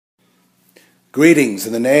Greetings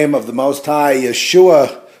in the name of the Most High,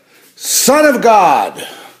 Yeshua, Son of God.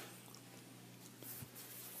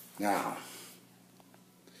 Now,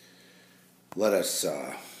 let us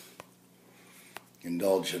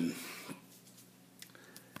indulge in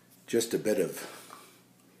just a bit of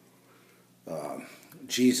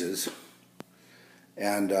Jesus.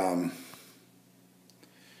 And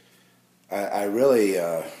I really,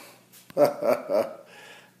 I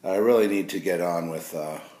really need to get on with...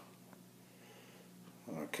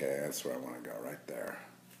 Okay, that's where I want to go, right there.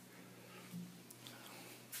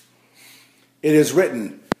 It is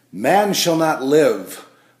written, man shall not live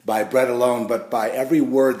by bread alone, but by every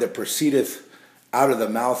word that proceedeth out of the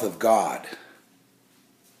mouth of God.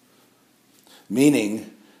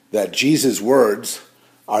 Meaning that Jesus' words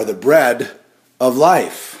are the bread of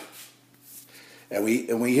life. And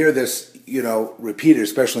we hear this, repeated,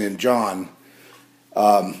 especially in John.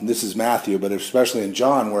 This is Matthew, but especially in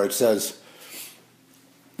John, where it says,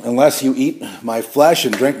 unless you eat my flesh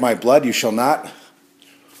and drink my blood, you shall not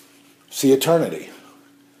see eternity.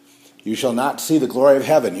 You shall not see the glory of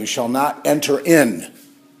heaven. You shall not enter in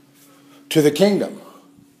to the kingdom.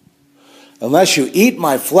 Unless you eat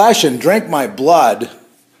my flesh and drink my blood.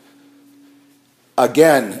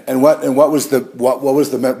 Again, and what was the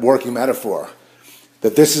working metaphor?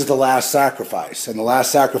 That this is the last sacrifice. And the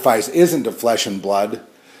last sacrifice isn't of flesh and blood,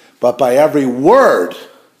 but by every word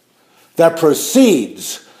that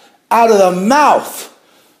proceeds out of the mouth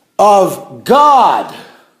of God.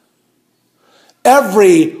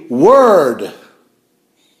 Every word.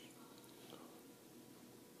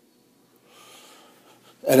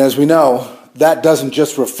 And as we know, that doesn't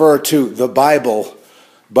just refer to the Bible,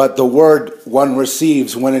 but the word one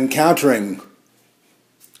receives when encountering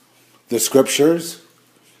the scriptures,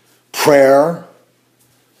 prayer,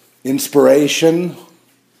 inspiration,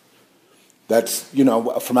 that's,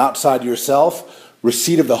 from outside yourself,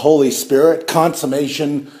 receipt of the Holy Spirit,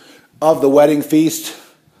 consummation of the wedding feast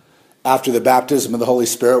after the baptism of the Holy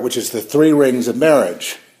Spirit, which is the 3 rings of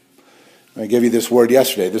marriage. I gave you this word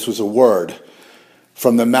yesterday. This was a word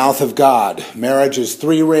from the mouth of God. Marriage is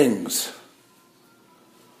 3 rings.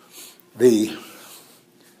 The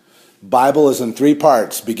Bible is in 3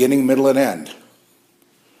 parts, beginning, middle, and end.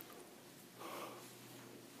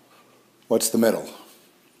 What's the middle?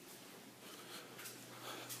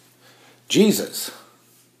 Jesus.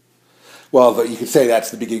 Well, you could say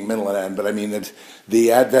that's the beginning, middle, and end, but I mean it's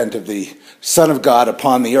the advent of the Son of God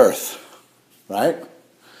upon the earth, right?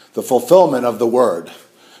 The fulfillment of the Word.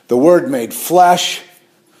 The Word made flesh.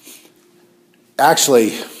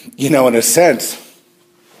 Actually, in a sense,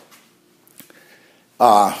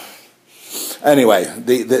 anyway,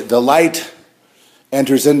 the light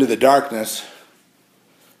enters into the darkness,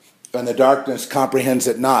 and the darkness comprehends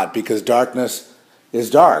it not, because darkness is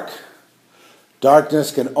dark. Darkness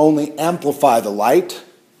can only amplify the light.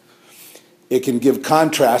 It can give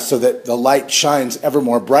contrast so that the light shines ever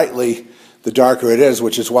more brightly the darker it is,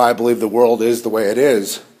 which is why I believe the world is the way it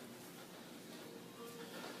is.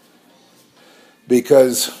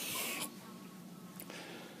 Because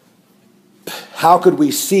how could we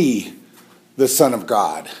see the Son of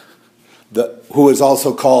God, who is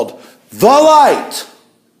also called the Light?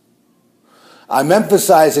 I'm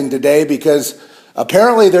emphasizing today because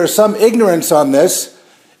apparently there's some ignorance on this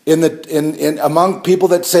among people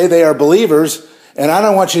that say they are believers, and I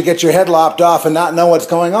don't want you to get your head lopped off and not know what's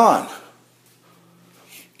going on.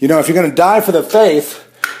 If you're going to die for the faith,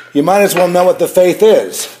 you might as well know what the faith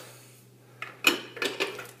is.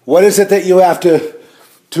 What is it that you have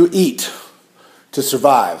to eat to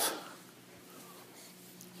survive?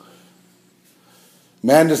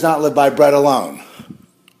 Man does not live by bread alone.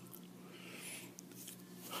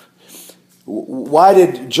 Why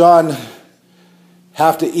did John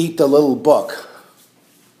have to eat the little book?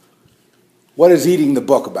 What is eating the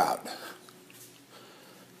book about?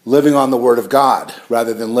 Living on the Word of God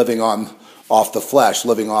rather than living off the flesh,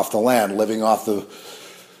 living off the land, living off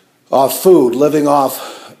food, living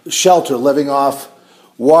off shelter, living off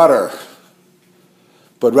water,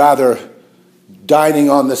 but rather dining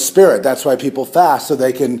on the Spirit. That's why people fast, so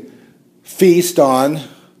they can feast on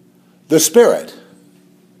the Spirit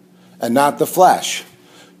and not the flesh,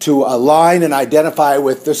 to align and identify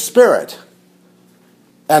with the Spirit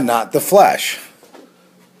and not the flesh.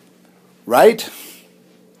 Right?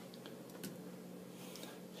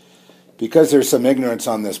 Because there's some ignorance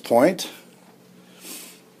on this point,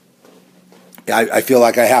 I feel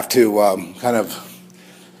like I have to kind of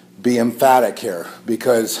be emphatic here,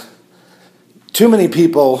 because too many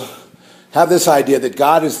people have this idea that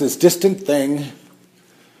God is this distant thing,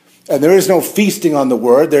 and there is no feasting on the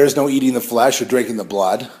Word, there is no eating the flesh or drinking the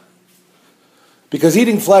blood. Because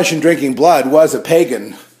eating flesh and drinking blood was a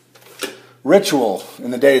pagan ritual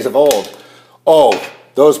in the days of old. Oh,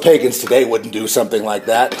 those pagans today wouldn't do something like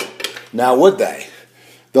that. Now would they?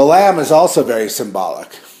 The lamb is also very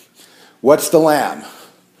symbolic. What's the lamb?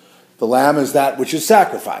 The lamb is that which is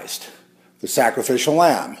sacrificed. The sacrificial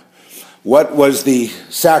lamb. What was the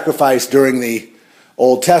sacrifice during the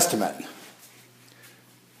Old Testament?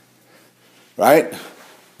 Right?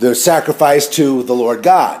 The sacrifice to the Lord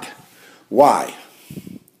God. Why?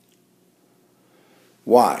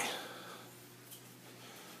 Why?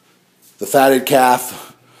 The fatted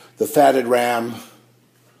calf, the fatted ram,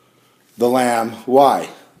 the lamb. Why?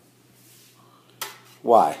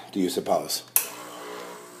 Why, do you suppose?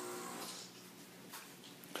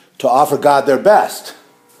 To offer God their best.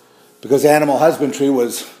 Because animal husbandry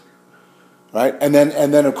was, right? And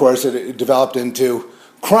then of course it developed into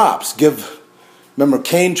crops. Remember,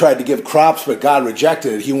 Cain tried to give crops, but God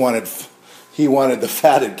rejected it. He wanted the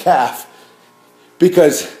fatted calf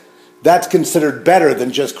because that's considered better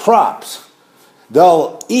than just crops.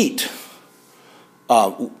 They'll eat,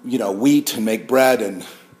 wheat and make bread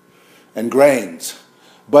and grains,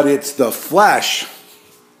 but it's the flesh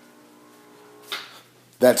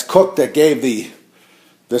that's cooked that gave the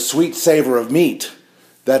sweet savor of meat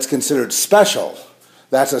that's considered special.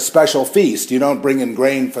 That's a special feast. You don't bring in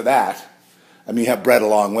grain for that. I mean, you have bread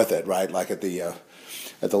along with it, right? Like at the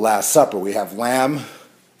Last Supper, we have lamb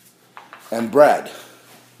and bread,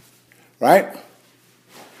 right?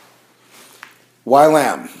 Why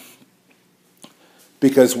lamb?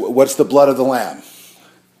 Because what's the blood of the lamb?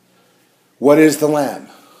 What is the lamb?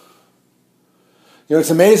 You know, it's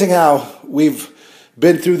amazing how we've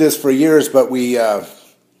been through this for years, but we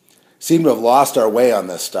seem to have lost our way on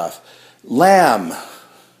this stuff. Lamb,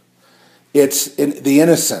 it's the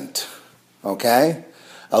innocent, okay?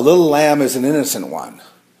 A little lamb is an innocent one.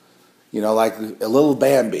 You know, like a little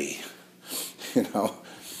Bambi, you know.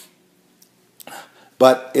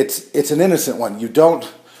 But it's an innocent one. You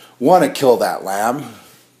don't want to kill that lamb.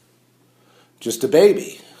 Just a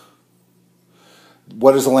baby.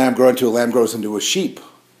 What does a lamb grow into? A lamb grows into a sheep.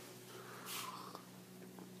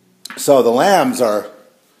 So the lambs are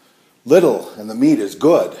little and the meat is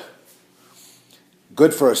good.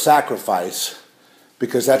 Good for a sacrifice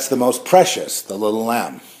because that's the most precious, the little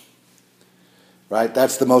lamb. Right?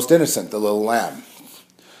 That's the most innocent, the little lamb.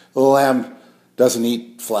 The little lamb doesn't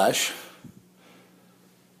eat flesh.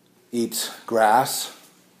 Eats grass.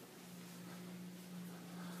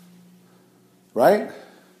 Right?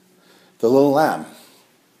 The little lamb.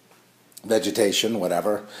 Vegetation,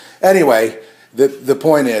 whatever. Anyway, the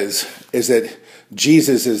point is that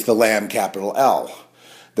Jesus is the lamb, capital L.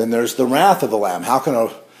 Then there's the wrath of the lamb. How can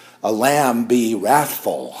a lamb be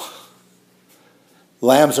wrathful?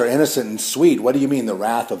 Lambs are innocent and sweet. What do you mean, the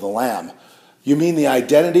wrath of the lamb? You mean the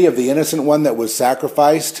identity of the innocent one that was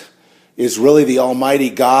sacrificed is really the Almighty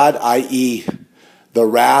God, i.e., the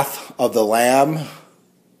wrath of the lamb?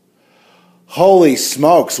 Holy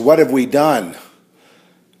smokes, what have we done?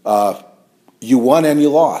 You won and you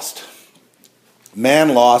lost.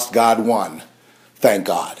 Man lost, God won. Thank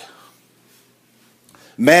God.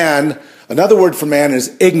 Man, another word for man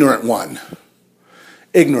is ignorant one.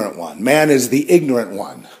 Ignorant one. Man is the ignorant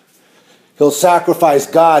one. He'll sacrifice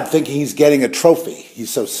God thinking he's getting a trophy. He's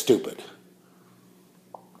so stupid.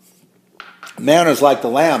 Man is like the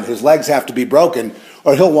lamb. His legs have to be broken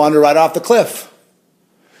or he'll wander right off the cliff.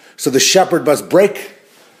 So the shepherd must break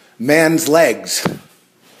man's legs.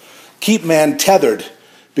 Keep man tethered.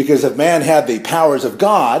 Because if man had the powers of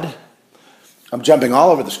God, I'm jumping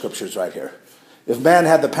all over the scriptures right here. If man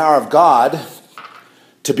had the power of God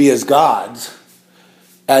to be as gods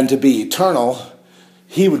and to be eternal,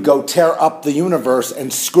 he would go tear up the universe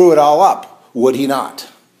and screw it all up, would he not?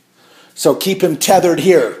 So keep him tethered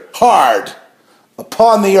here, hard,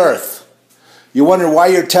 upon the earth. You wonder why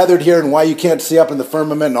you're tethered here and why you can't see up in the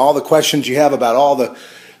firmament and all the questions you have about all the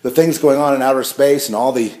things going on in outer space and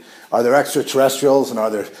are there extraterrestrials and are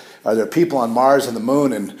there people on Mars and the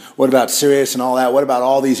moon and what about Sirius and all that? What about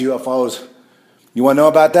all these UFOs? You want to know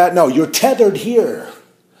about that? No, you're tethered here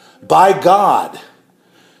by God.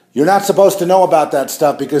 You're not supposed to know about that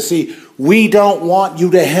stuff because, see, we don't want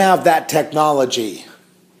you to have that technology.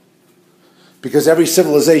 Because every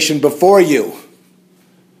civilization before you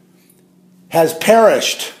has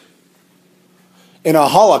perished in a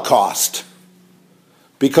Holocaust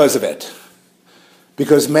because of it.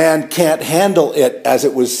 Because man can't handle it, as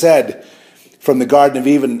it was said from the Garden of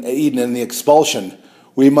Eden in the expulsion.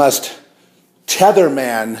 We must tether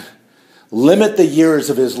man, limit the years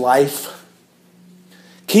of his life,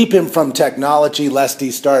 keep him from technology lest he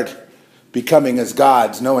start becoming as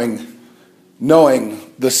gods, knowing knowing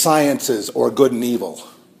the sciences, or good and evil,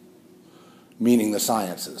 meaning the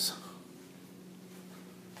sciences.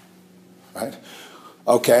 Right?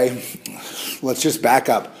 Okay, let's just back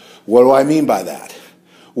up. What do I mean by that?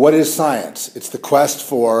 What is science? It's the quest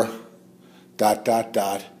for ...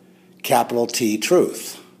 capital T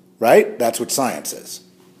truth, right? That's what science is.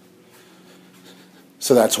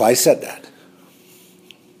 So that's why I said that.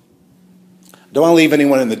 Don't want to leave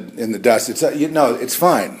anyone in the dust. It's it's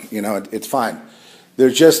fine. It's fine.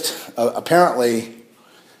 There's just apparently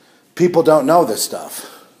people don't know this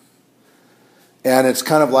stuff, and it's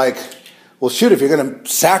kind of like, well, shoot, if you're going to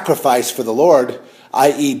sacrifice for the Lord,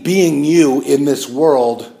 i.e., being you in this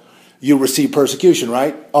world, you receive persecution,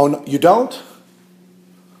 right? Oh, no, you don't?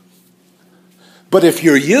 But if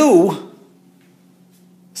you're you,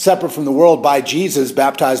 separate from the world by Jesus,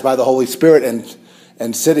 baptized by the Holy Spirit,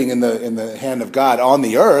 and sitting in the hand of God on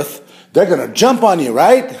the earth, they're going to jump on you,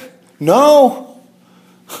 right? No?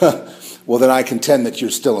 Well, then I contend that you're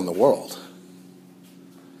still in the world.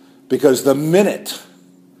 Because the minute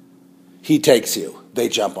he takes you, they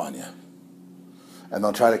jump on you. And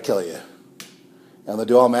they'll try to kill you. And they'll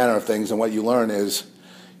do all manner of things. And what you learn is,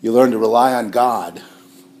 you learn to rely on God.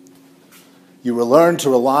 You learn to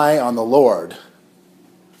rely on the Lord.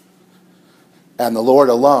 And the Lord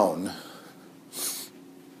alone.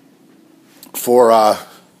 For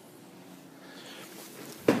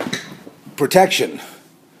protection,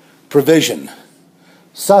 provision,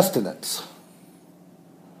 sustenance,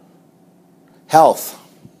 health.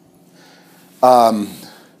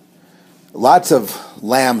 Lots of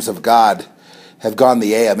lambs of God have gone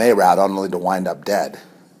the AMA route only to wind up dead.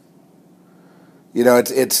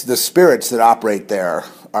 It's the spirits that operate there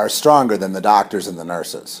are stronger than the doctors and the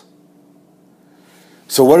nurses.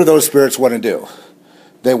 So what do those spirits want to do?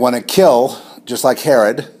 They want to kill, just like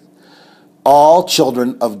Herod, all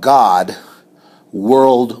children of God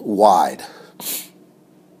worldwide.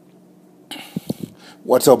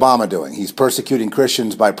 What's Obama doing? He's persecuting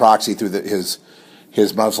Christians by proxy through his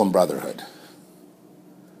Muslim Brotherhood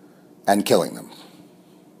and killing them.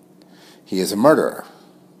 He is a murderer.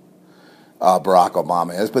 Barack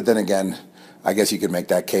Obama is, but then again, I guess you could make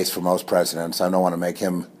that case for most presidents. I don't want to make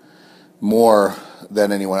him more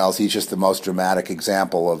than anyone else. He's just the most dramatic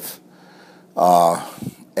example of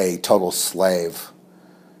a total slave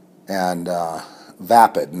and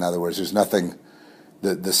vapid. In other words, there's nothing.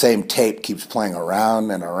 The same tape keeps playing around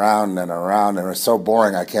and around and around, and it's so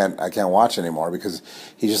boring I can't watch anymore because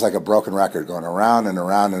he's just like a broken record going around and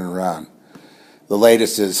around and around. The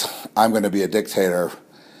latest is, I'm going to be a dictator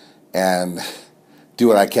and do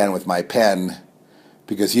what I can with my pen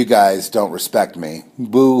because you guys don't respect me.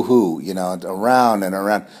 Boo-hoo, around and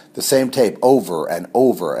around. The same tape over and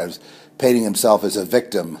over, as painting himself as a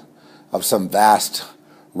victim of some vast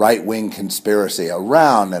right-wing conspiracy,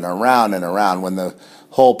 around and around and around, when the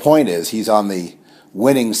whole point is he's on the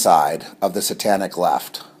winning side of the satanic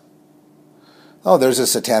left. Oh, there's a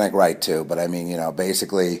satanic right too, but I mean,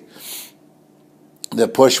 basically the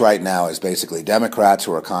push right now is basically Democrats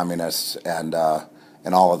who are communists, and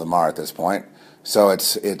all of them are at this point. So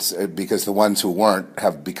it's because the ones who weren't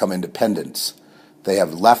have become independents. They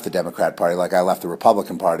have left the Democrat Party, like I left the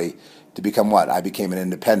Republican Party, to become what? I became an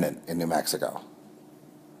independent in New Mexico.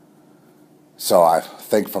 So I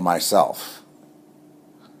think for myself.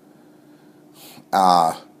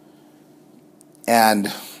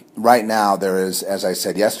 And right now there is, as I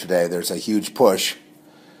said yesterday, there's a huge push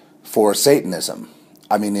for Satanism.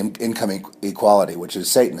 I mean, income equality, which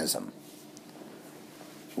is Satanism.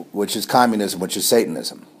 Which is communism, which is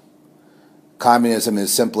Satanism. Communism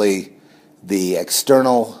is simply the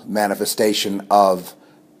external manifestation of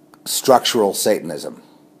structural Satanism,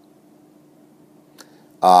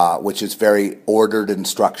 which is very ordered and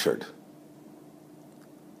structured,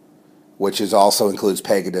 which also includes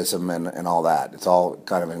paganism and all that. It's all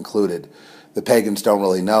kind of included. The pagans don't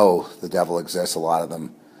really know the devil exists, a lot of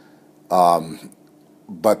them,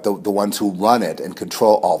 but the ones who run it and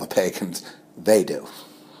control all the pagans, they do.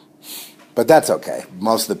 But that's okay.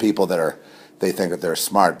 Most of the people they think that they're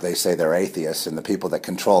smart, they say they're atheists, and the people that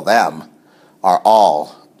control them are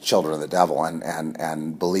all children of the devil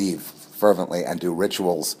and believe fervently and do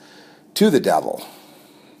rituals to the devil.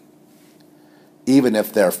 Even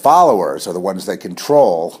if their followers, or the ones they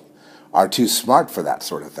control, are too smart for that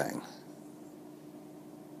sort of thing.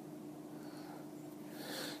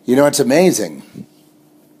 It's amazing.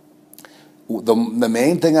 The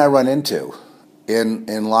main thing I run into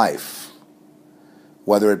in life,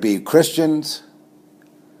 whether it be Christians,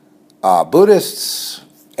 Buddhists,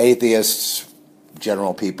 atheists,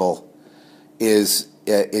 general people, is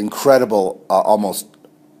incredible, almost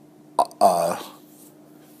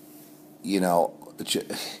you know,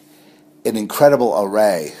 an incredible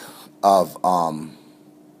array of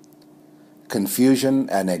confusion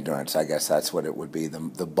and ignorance. I guess that's what it would be.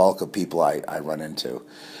 The bulk of people I run into,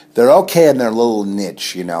 they're okay in their little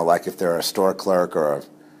niche. You know, like if they're a store clerk or a,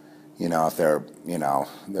 you know, if they're, you know,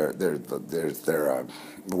 they're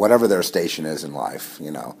whatever their station is in life.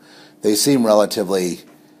 You know, they seem relatively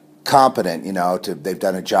competent. You know, they've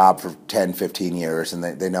done a job for 10, 15 years, and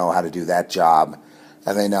they know how to do that job,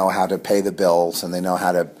 and they know how to pay the bills, and they know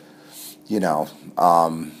how to, you know,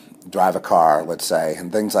 drive a car, let's say,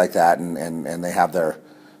 and things like that, and they have their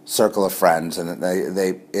circle of friends, and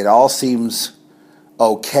it all seems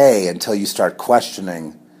okay until you start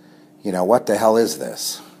questioning, you know, what the hell is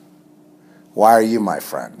this? Why are you my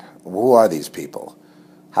friend? Who are these people?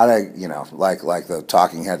 How do I, you know, like the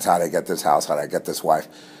talking heads, how did I get this house? How did I get this wife?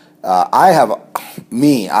 I've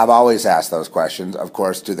always asked those questions, of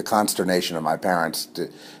course, to the consternation of my parents,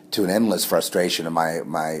 to an endless frustration of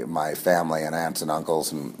my family and aunts and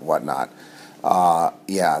uncles and whatnot.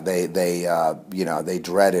 Yeah, they you know, they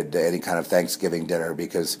dreaded any kind of Thanksgiving dinner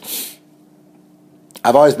because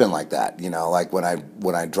I've always been like that. You know, like when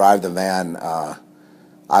I drive the van,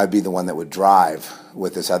 I'd be the one that would drive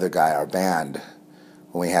with this other guy, our band,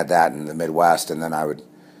 when we had that in the Midwest, and then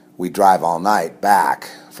we'd drive all night back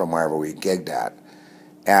from wherever we gigged at.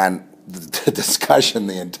 And the discussion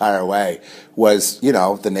the entire way was, you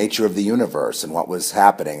know, the nature of the universe and what was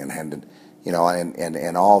happening and you know,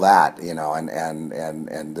 and all that, you know,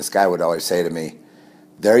 and this guy would always say to me,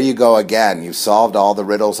 "There you go again. You've solved all the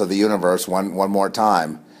riddles of the universe one more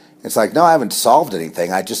time." It's like, no, I haven't solved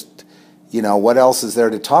anything. I just, you know, what else is there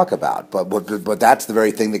to talk about? But that's the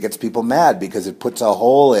very thing that gets people mad, because it puts a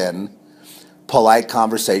hole in polite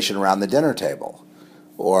conversation around the dinner table.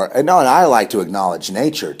 And I like to acknowledge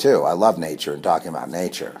nature too. I love nature and talking about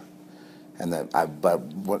nature.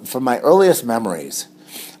 But from my earliest memories,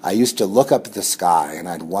 I used to look up at the sky and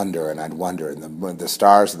I'd wonder, and the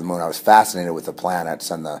stars and the moon. I was fascinated with the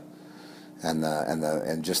planets and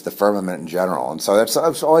just the firmament in general. And so it's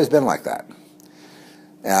always been like that.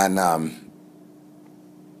 And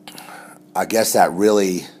I guess that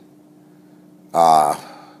really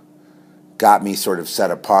got me sort of set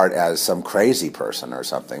apart as some crazy person or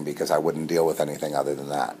something, because I wouldn't deal with anything other than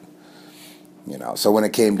that. You know, so when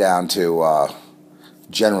it came down to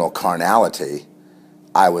general carnality,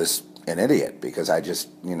 I was an idiot, because I just,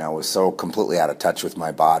 you know, was so completely out of touch with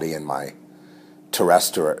my body and my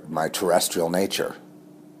terrestrial nature.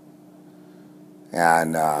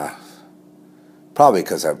 And probably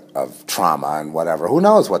because of trauma and whatever. Who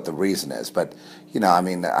knows what the reason is, but you know, I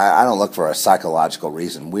mean, I don't look for a psychological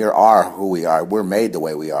reason. We are who we are. We're made the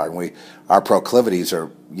way we are, and our proclivities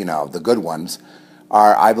are, you know, the good ones,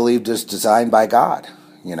 are, I believe, just designed by God.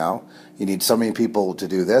 You know, you need so many people to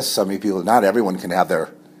do this. So many people. Not everyone can have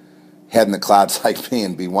their head in the clouds like me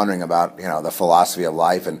and be wondering about, you know, the philosophy of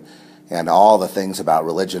life and all the things about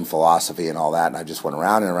religion, philosophy, and all that. And I just went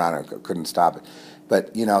around and around and couldn't stop it.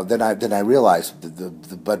 But you know, then I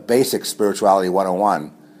realized but basic spirituality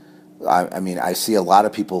 101. I mean, I see a lot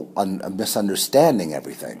of people misunderstanding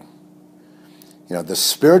everything. You know, the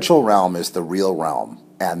spiritual realm is the real realm,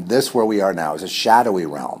 and this where we are now is a shadowy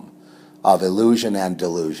realm of illusion and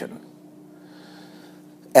delusion.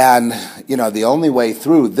 And, you know, the only way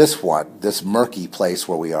through this murky place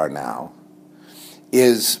where we are now,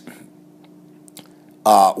 is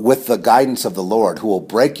with the guidance of the Lord, who will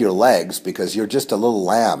break your legs because you're just a little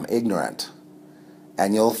lamb, ignorant,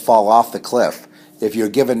 and you'll fall off the cliff. If you're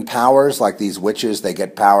given powers like these witches, they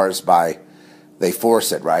get powers they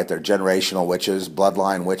force it, right? They're generational witches,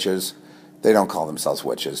 bloodline witches. They don't call themselves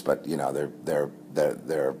witches, but you know, they're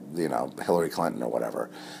you know, Hillary Clinton or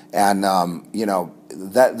whatever. And you know,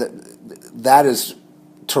 that is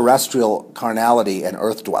terrestrial carnality and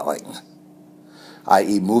earth dwelling,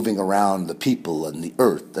 i.e. moving around the people and the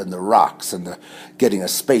earth and the rocks and getting a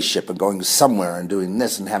spaceship and going somewhere and doing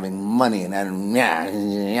this and having money and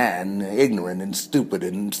ignorant and stupid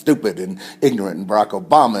and ignorant, and Barack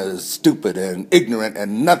Obama is stupid and ignorant,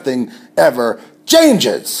 and nothing ever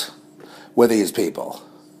changes with these people.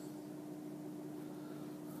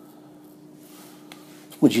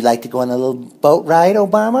 Would you like to go on a little boat ride,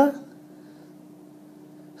 Obama?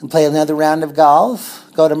 And play another round of golf?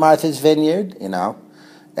 Go to Martha's Vineyard, you know?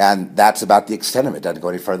 And that's about the extent of it. It doesn't go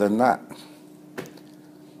any further than that.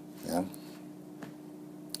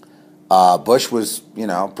 Yeah. Bush was, you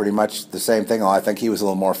know, pretty much the same thing. I think he was a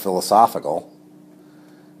little more philosophical.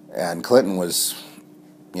 And Clinton was,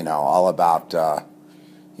 you know, all about,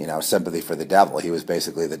 you know, sympathy for the devil. He was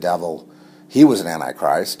basically the devil. He was an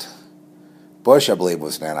antichrist. Bush, I believe,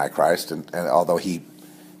 was an antichrist, and although he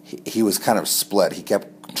was kind of split. He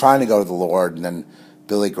kept trying to go to the Lord, and then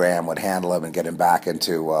Billy Graham would handle him and get him back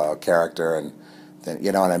into character, and then,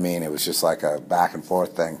 you know what I mean? It was just like a back and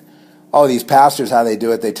forth thing. Oh, these pastors, how they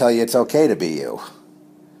do it, they tell you it's okay to be you.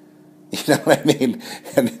 You know what I mean?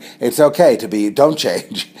 And it's okay to be, don't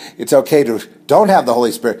change. It's okay to, don't have the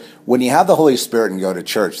Holy Spirit. When you have the Holy Spirit and go to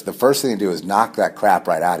church, the first thing to do is knock that crap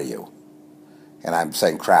right out of you. And I'm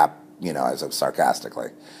saying crap, you know, as of sarcastically.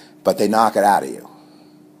 But they knock it out of you.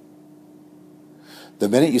 The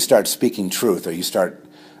minute you start speaking truth, or you start,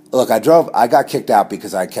 look, I got kicked out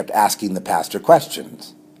because I kept asking the pastor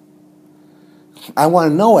questions. I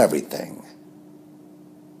want to know everything.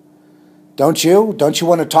 Don't you? Don't you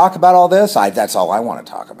want to talk about all this? That's all I want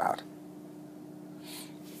to talk about.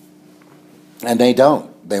 And they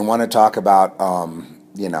don't. They want to talk about,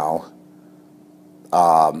 you know,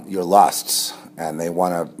 your lusts, and they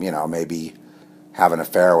want to, you know, maybe have an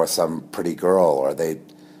affair with some pretty girl, or they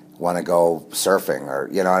want to go surfing, or,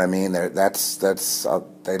 you know what I mean? That's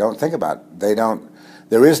they don't think about.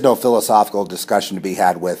 There is no philosophical discussion to be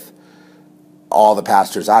had with all the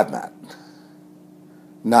pastors I've met.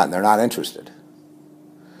 None. They're not interested.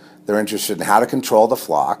 They're interested in how to control the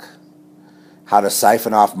flock, how to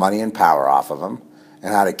siphon off money and power off of them,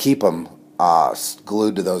 and how to keep them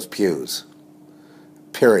glued to those pews.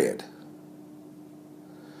 Period.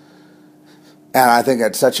 And I think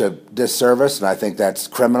that's such a disservice, and I think that's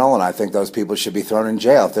criminal, and I think those people should be thrown in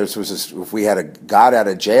jail. If we had a God out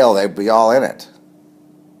of jail, they'd be all in it.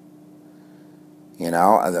 You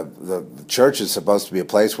know, the church is supposed to be a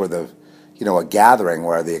place where a gathering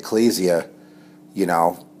where the ecclesia, you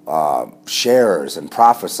know, shares and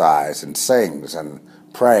prophesies and sings and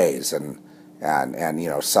prays and you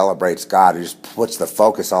know, celebrates God. He just puts the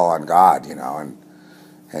focus all on God, you know,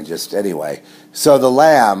 and just anyway. So the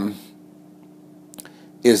Lamb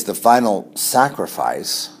is the final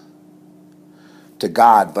sacrifice to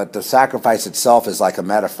God, but the sacrifice itself is like a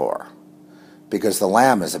metaphor, because the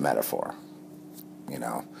Lamb is a metaphor, you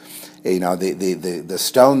know. You know, the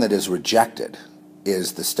stone that is rejected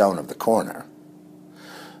is the stone of the corner.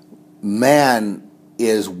 Man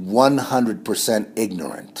is 100%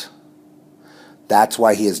 ignorant. That's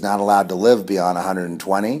why he is not allowed to live beyond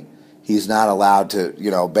 120. He's not allowed to, you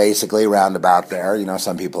know, basically round about there. You know,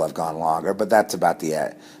 some people have gone longer, but that's about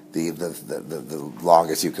the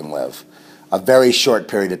longest you can live. A very short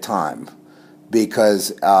period of time, because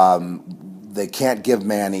they can't give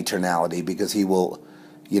man eternality, because he will,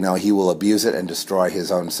 you know, he will abuse it and destroy his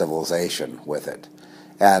own civilization with it.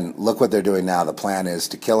 And look what they're doing now. The plan is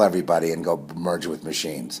to kill everybody and go merge with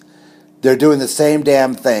machines. They're doing the same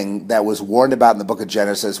damn thing that was warned about in the book of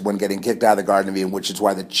Genesis when getting kicked out of the Garden of Eden, which is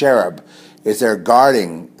why the cherub is there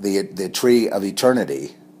guarding the tree of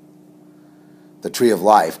eternity, the tree of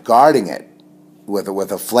life, guarding it with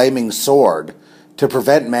a flaming sword to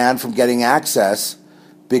prevent man from getting access,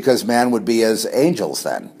 because man would be as angels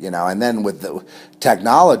then, you know. And then with the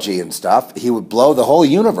technology and stuff, he would blow the whole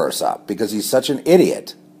universe up because he's such an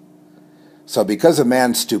idiot. So because of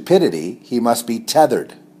man's stupidity, he must be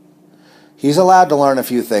tethered. He's allowed to learn a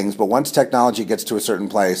few things, but once technology gets to a certain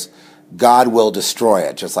place, God will destroy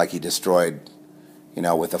it, just like he destroyed, you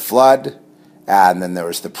know, with the flood. And then there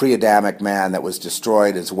was the pre-Adamic man that was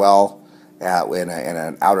destroyed as well in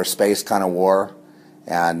an outer space kind of war.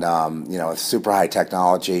 And you know, with super high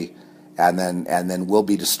technology, and then will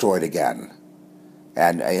be destroyed again,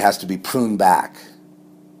 and it has to be pruned back,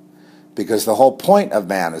 because the whole point of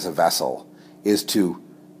man as a vessel is to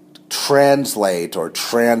translate or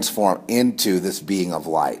transform into this being of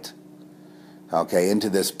light, okay, into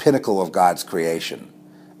this pinnacle of God's creation,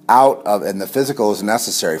 and the physical is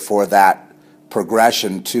necessary for that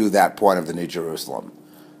progression to that point of the New Jerusalem.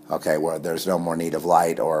 Okay, where there's no more need of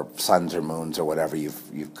light or suns or moons or whatever,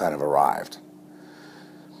 you've kind of arrived.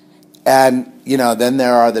 And, you know, then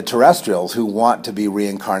there are the terrestrials who want to be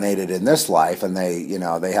reincarnated in this life, and they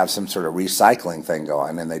have some sort of recycling thing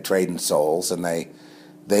going, and they trade in souls, and they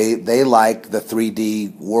like the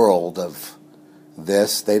 3D world of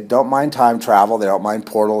this. They don't mind time travel, they don't mind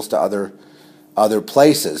portals to other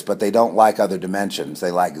places, but they don't like other dimensions.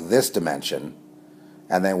 They like this dimension.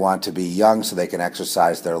 And they want to be young so they can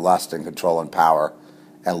exercise their lust and control and power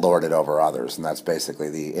and lord it over others. And that's basically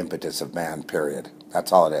the impetus of man, period.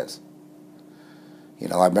 That's all it is. You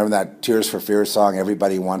know, I remember that Tears for Fears song,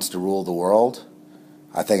 Everybody Wants to Rule the World.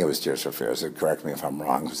 I think it was Tears for Fears. Correct me if I'm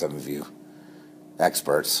wrong, some of you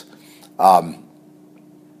experts.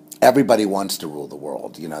 Everybody wants to rule the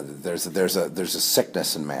world. You know, there's a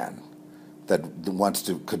sickness in man that wants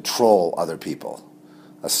to control other people.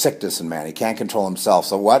 a sickness in man. He can't control himself.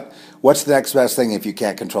 So what's the next best thing if you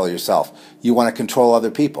can't control yourself? You want to control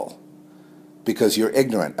other people because you're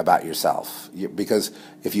ignorant about yourself. Because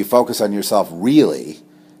if you focus on yourself really,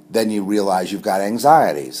 then you realize you've got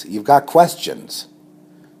anxieties, you've got questions,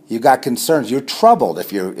 you've got concerns. You're troubled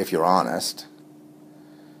if you're honest.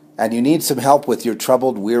 And you need some help with your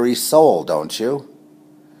troubled, weary soul, don't you?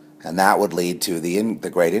 And that would lead to the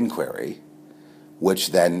great inquiry,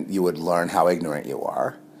 which then you would learn how ignorant you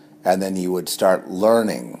are, and then you would start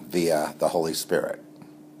learning via the Holy Spirit.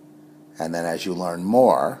 And then as you learn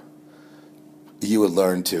more, you would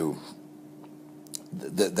learn to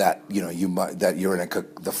that you're in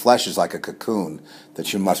the flesh is like a cocoon,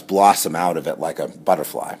 that you must blossom out of it like a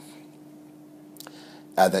butterfly,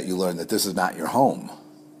 and that you learn that this is not your home.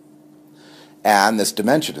 And this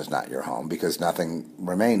dimension is not your home because nothing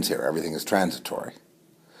remains here. Everything is transitory.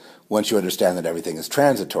 Once you understand that everything is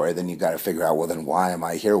transitory, then you've got to figure out, well, then why am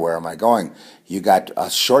I here? Where am I going? You got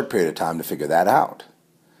a short period of time to figure that out.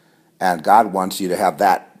 And God wants you to have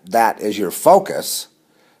that as your focus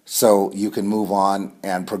so you can move on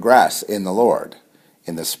and progress in the Lord,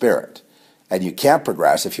 in the Spirit. And you can't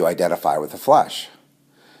progress if you identify with the flesh.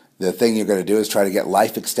 The thing you're going to do is try to get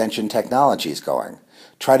life extension technologies going.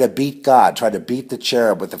 Try to beat God. Try to beat the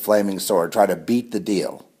cherub with the flaming sword. Try to beat the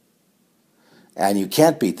deal. And you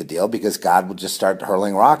can't beat the deal because God will just start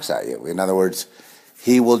hurling rocks at you. In other words,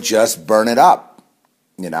 he will just burn it up,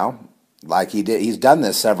 like he did. He's done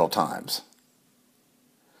this several times.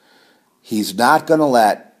 He's not going to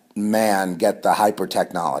let man get the hyper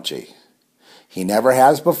technology. He never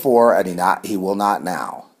has before, and he will not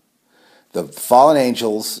now. The fallen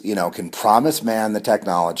angels, can promise man the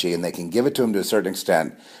technology, and they can give it to him to a certain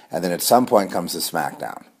extent, and then at some point comes the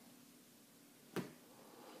smackdown.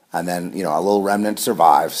 And then, a little remnant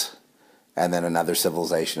survives, and then another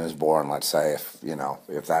civilization is born, let's say,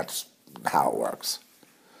 if that's how it works.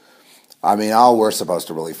 I mean, all we're supposed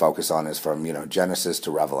to really focus on is from, Genesis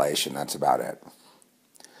to Revelation. That's about it.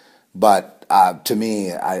 But to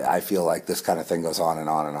me, I feel like this kind of thing goes on and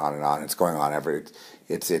on and on and on. It's going on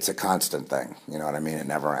it's a constant thing. You know what I mean? It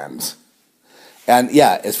never ends. And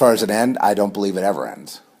yeah, as far as an end, I don't believe it ever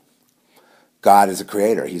ends. God is a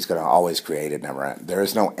creator. He's going to always create. It never ends. There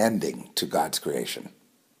is no ending to God's creation.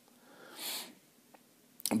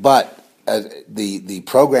 But the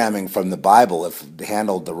programming from the Bible, if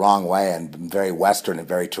handled the wrong way and very Western and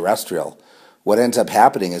very terrestrial, what ends up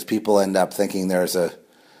happening is people end up thinking there's a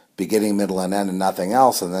beginning, middle, and end and nothing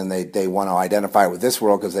else, and then they want to identify with this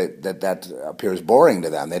world because that appears boring to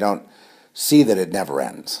them. They don't see that it never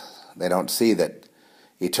ends. They don't see that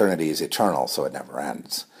eternity is eternal, so it never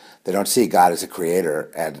ends. They don't see God as a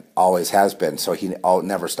creator and always has been, so he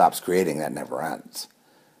never stops creating, that never ends.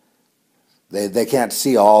 They can't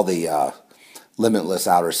see all the limitless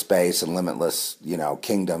outer space and limitless,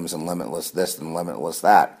 kingdoms and limitless this and limitless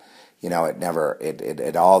that. For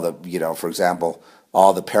example,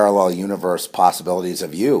 all the parallel universe possibilities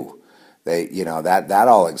of you, that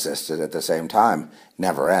all existed at the same time.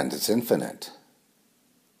 Never ends. It's infinite.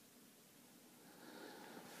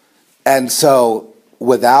 And so,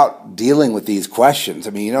 without dealing with these questions,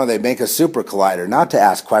 they make a super collider not to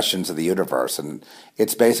ask questions of the universe, and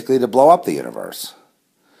it's basically to blow up the universe.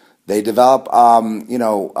 They develop,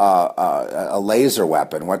 a laser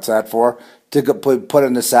weapon. What's that for? To put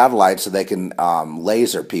in the satellite so they can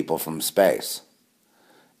laser people from space.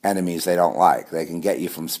 Enemies they don't like. They can get you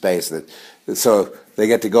from space. So they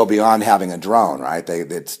get to go beyond having a drone, right?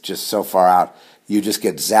 It's just so far out. You just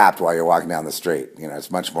get zapped while you're walking down the street. It's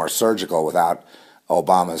much more surgical without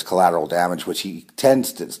Obama's collateral damage, which he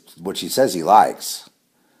says he likes.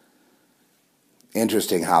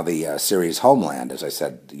 Interesting how the series Homeland, as I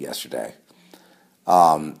said yesterday,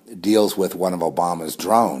 deals with one of Obama's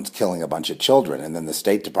drones killing a bunch of children, and then the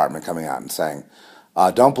State Department coming out and saying,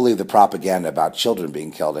 don't believe the propaganda about children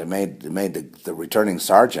being killed. It made the returning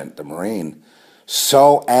sergeant, the Marine,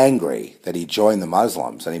 so angry that he joined the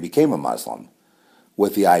Muslims, and he became a Muslim,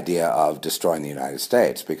 with the idea of destroying the United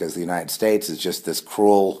States, because the United States is just this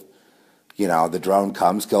cruel, the drone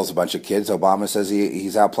comes, kills a bunch of kids. Obama says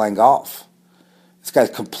he's out playing golf.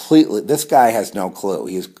 This guy has no clue.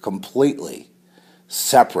 He is completely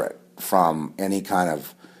separate from any kind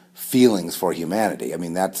of feelings for humanity.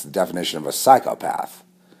 That's the definition of a psychopath.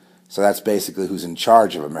 So that's basically who's in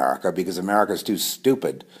charge of America, because America's too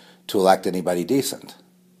stupid to elect anybody decent.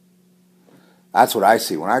 That's what I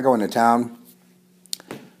see. When I go into town,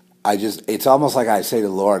 it's almost like I say to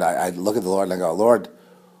the Lord, I look at the Lord and I go, Lord,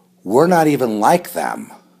 we're not even like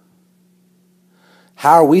them.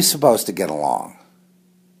 How are we supposed to get along?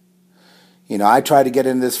 I tried to get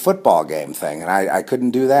into this football game thing, and I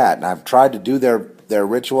couldn't do that. And I've tried to do their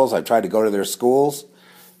rituals. I've tried to go to their schools,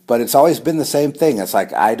 but it's always been the same thing. It's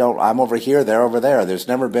like I'm over here, they're over there. There's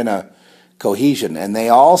never been a cohesion. And they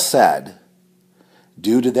all said,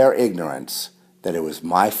 due to their ignorance, that it was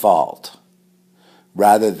my fault,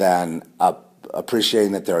 rather than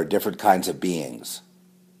appreciating that there are different kinds of beings.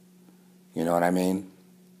 You know what I mean?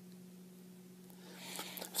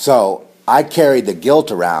 So I carried the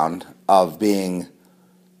guilt around of being,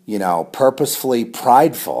 purposefully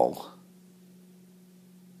prideful,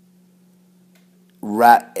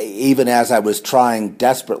 even as I was trying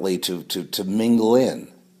desperately to mingle in.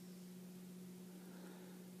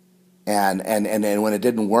 And when it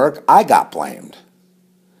didn't work, I got blamed.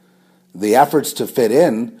 The efforts to fit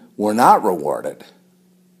in were not rewarded,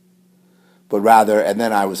 but rather, and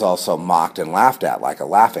then I was also mocked and laughed at like a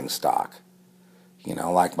laughingstock,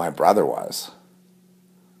 like my brother was.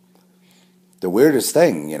 The weirdest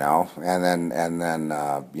thing, and then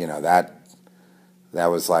that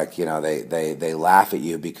was like, they laugh at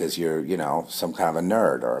you because you're, some kind of a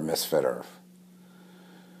nerd or a misfit or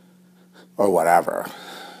whatever.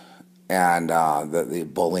 And the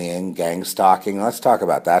bullying, gang stalking, let's talk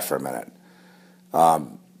about that for a minute.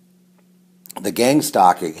 The gang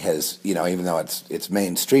stalking has, even though it's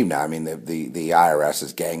mainstream now, I mean, the IRS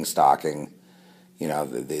is gang stalking, the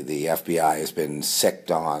FBI has been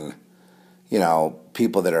sicked on,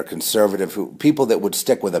 people that are conservative, people that would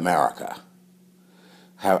stick with America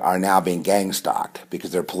are now being gang stalked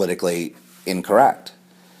because they're politically incorrect.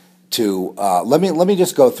 Let me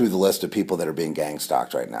just go through the list of people that are being gang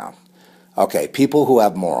stalked right now. Okay, people who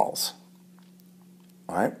have morals,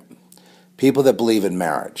 all right? People that believe in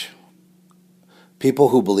marriage, people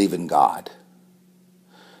who believe in God,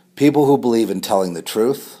 people who believe in telling the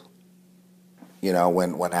truth,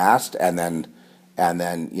 when asked, and then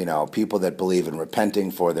people that believe in repenting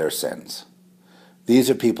for their sins. These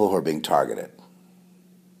are people who are being targeted.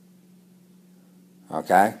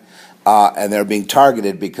 Okay? And they're being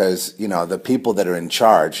targeted because, the people that are in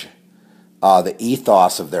charge, the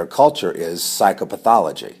ethos of their culture is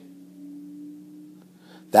psychopathology.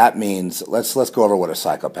 That means, let's go over what a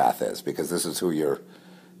psychopath is, because this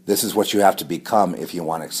is what you have to become if you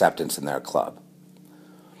want acceptance in their club.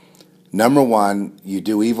 Number one, you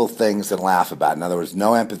do evil things and laugh about it. In other words,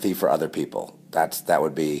 no empathy for other people. That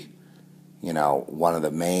would be, one of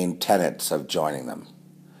the main tenets of joining them.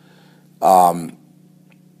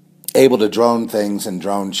 Able to drone things and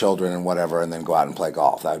drone children and whatever, and then go out and play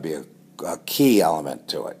golf. That would be a key element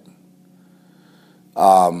to it.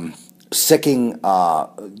 Sicking,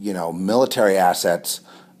 military assets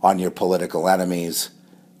on your political enemies,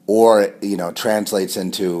 or, translates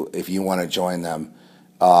into, if you want to join them,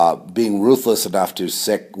 being ruthless enough to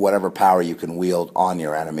sick whatever power you can wield on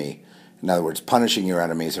your enemy. In other words, punishing your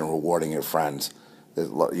enemies and rewarding your friends.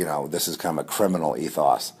 This is kind of a criminal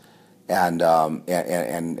ethos, and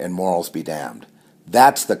morals be damned.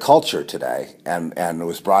 That's the culture today, and it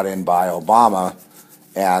was brought in by Obama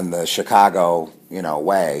and the Chicago,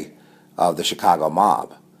 way of the Chicago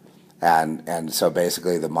mob. And so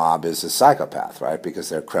basically the mob is a psychopath, right? Because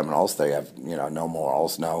they're criminals. They have, no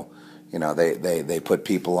morals, they put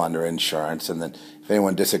people under insurance, and then if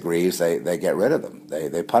anyone disagrees, they get rid of them.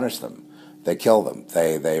 They punish them. They kill them.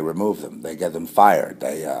 They remove them. They get them fired.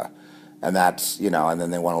 And that's, and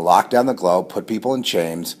then they want to lock down the globe, put people in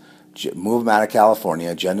chains, move them out of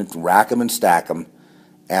California, rack them and stack them,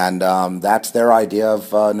 and that's their idea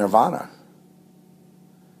of nirvana.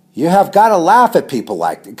 You have got to laugh at people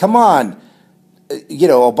like that. Come on.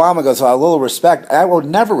 Obama goes, a little respect. I will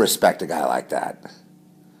never respect a guy like that.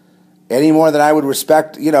 Any more than I would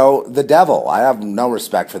respect, the devil. I have no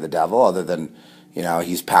respect for the devil other than,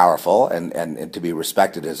 he's powerful and to be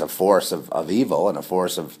respected as a force of evil and a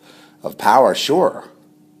force of power, sure.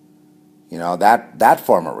 That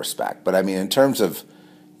form of respect. But I mean, in terms of,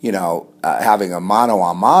 having a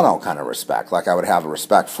mano-a-mano kind of respect, like I would have a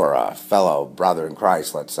respect for a fellow brother in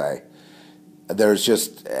Christ, let's say, there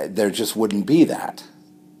just wouldn't be that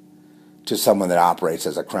to someone that operates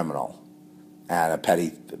as a criminal and a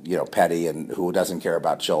petty and who doesn't care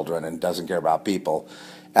about children and doesn't care about people.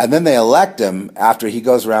 And then they elect him after he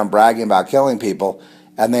goes around bragging about killing people,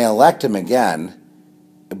 and they elect him again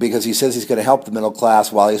because he says he's going to help the middle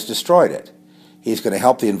class while he's destroyed it. He's going to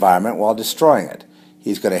help the environment while destroying it.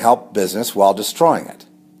 He's going to help business while destroying it.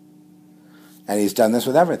 And he's done this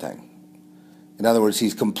with everything. In other words,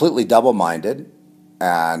 he's completely double-minded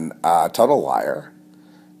and a total liar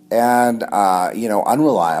and,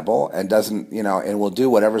 unreliable and doesn't, and will do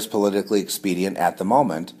whatever's politically expedient at the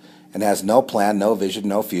moment and has no plan, no vision,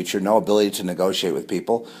 no future, no ability to negotiate with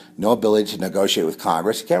people, no ability to negotiate with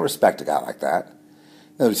Congress. You can't respect a guy like that.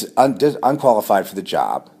 He's unqualified for the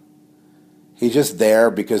job. He's just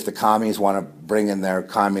there because the commies want to bring in their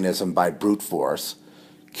communism by brute force,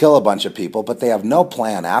 kill a bunch of people, but they have no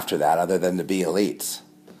plan after that other than to be elites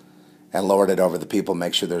and lord it over the people,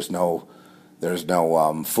 make sure there's no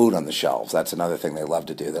food on the shelves. That's another thing they love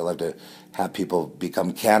to do. They love to have people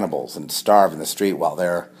become cannibals and starve in the street while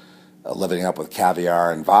they're living up with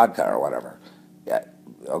caviar and vodka or whatever. Yeah,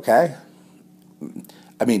 okay?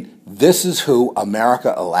 I mean, this is who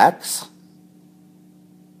America elects?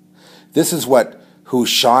 This is who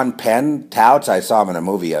Sean Penn touts. I saw him in a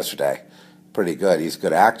movie yesterday. Pretty good. He's a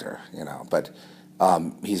good actor, but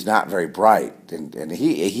he's not very bright. And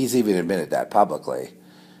he's even admitted that publicly,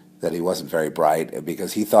 that he wasn't very bright,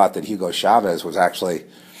 because he thought that Hugo Chavez was actually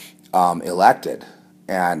elected.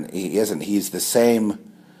 And he isn't. He's the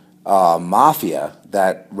same mafia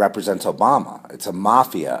that represents Obama. It's a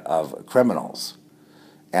mafia of criminals.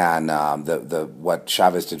 And what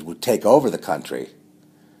Chavez did would take over the country.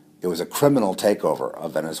 It was a criminal takeover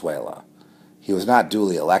of Venezuela. He was not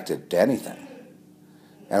duly elected to anything.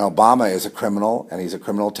 And Obama is a criminal, and he's a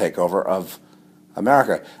criminal takeover of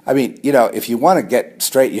America. I mean, if you want to get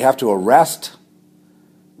straight, you have to arrest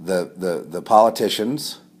the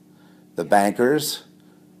politicians, the bankers,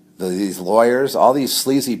 these lawyers, all these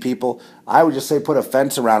sleazy people. I would just say put a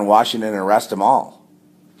fence around Washington and arrest them all.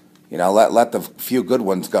 Let the few good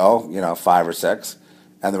ones go, 5 or 6.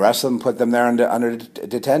 And the rest of them, put them there under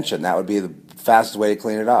detention. That would be the fastest way to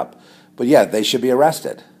clean it up. But yeah, they should be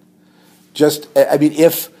arrested.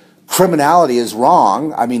 If criminality is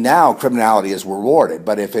wrong, now criminality is rewarded.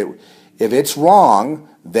 But if it's wrong,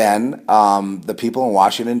 then the people in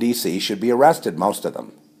Washington, D.C. should be arrested, most of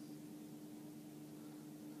them.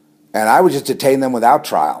 And I would just detain them without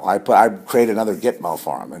trial. I'd create another Gitmo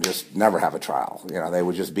for them and just never have a trial. They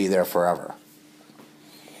would just be there forever.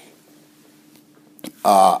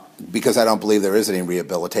 Because I don't believe there is any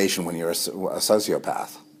rehabilitation when you're a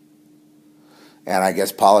sociopath. And I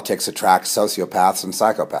guess politics attracts sociopaths and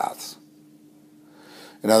psychopaths.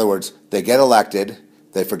 In other words, they get elected,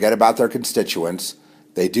 they forget about their constituents,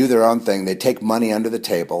 they do their own thing, they take money under the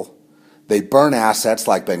table, they burn assets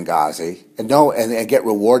like Benghazi, and get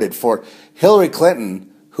rewarded for it. Hillary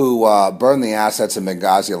Clinton, who burned the assets in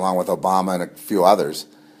Benghazi along with Obama and a few others,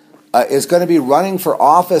 is going to be running for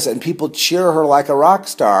office, and people cheer her like a rock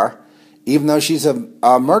star, even though she's a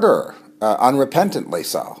murderer, unrepentantly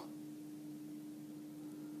so.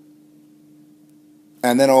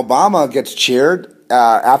 And then Obama gets cheered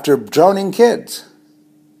after droning kids.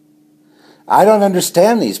 I don't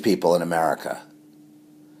understand these people in America.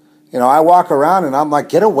 I walk around and I'm like,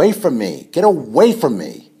 get away from me. Get away from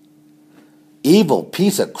me. Evil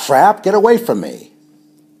piece of crap, get away from me.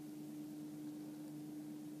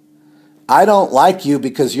 I don't like you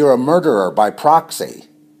because you're a murderer by proxy.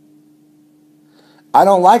 I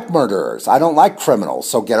don't like murderers. I don't like criminals,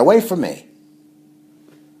 so get away from me.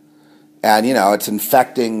 And, it's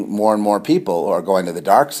infecting more and more people who are going to the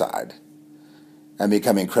dark side and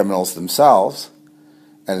becoming criminals themselves.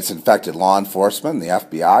 And it's infected law enforcement, the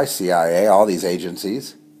FBI, CIA, all these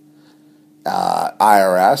agencies,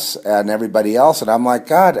 IRS, and everybody else. And I'm like,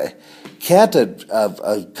 God, can't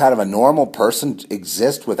a kind of a normal person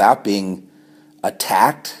exist without being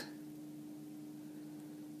attacked?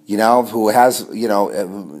 Who has,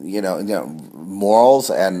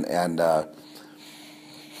 morals and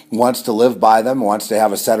wants to live by them, wants to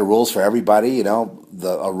have a set of rules for everybody, a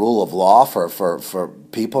rule of law for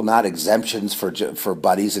people, not exemptions for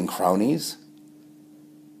buddies and cronies.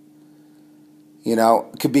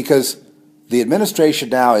 Because the administration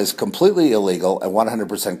now is completely illegal and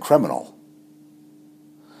 100% criminal.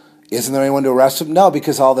 Isn't there anyone to arrest them? No,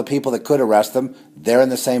 because all the people that could arrest them, they're in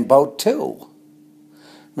the same boat too.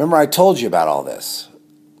 Remember, I told you about all this.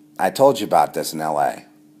 I told you about this in L.A.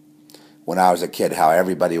 when I was a kid, how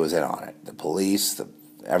everybody was in on it. The police,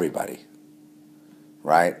 everybody.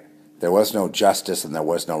 Right? There was no justice and there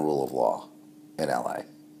was no rule of law in L.A.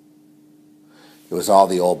 It was all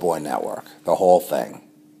the old boy network, the whole thing.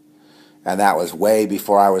 And that was way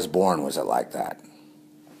before I was born, was it like that?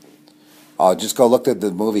 I'll just go look at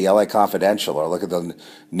the movie L.A. Confidential, or look at the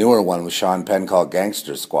newer one with Sean Penn called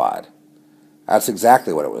Gangster Squad. That's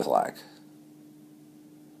exactly what it was like.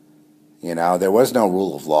 There was no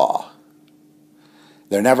rule of law.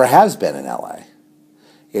 There never has been in L.A.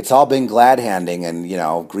 It's all been glad-handing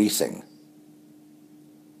and, greasing.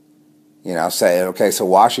 So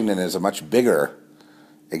Washington is a much bigger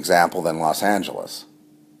example than Los Angeles.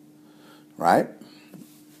 Right?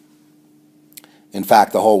 In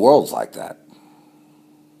fact, the whole world's like that.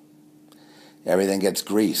 Everything gets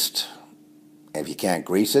greased. If you can't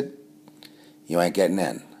grease it, you ain't getting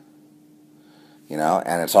in. You know,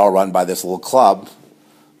 and it's all run by this little club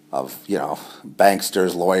of, you know,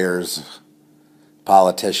 banksters, lawyers,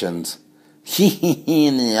 politicians.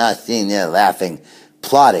 They're laughing,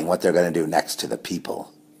 plotting what they're going to do next to the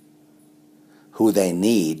people, who they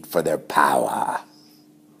need for their power.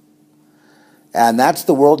 And that's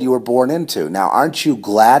the world you were born into. Now, aren't you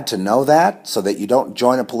glad to know that so that you don't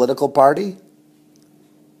join a political party?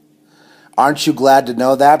 Aren't you glad to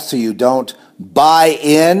know that so you don't buy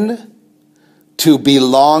in to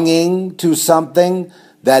belonging to something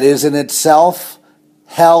that is in itself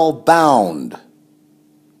hell-bound?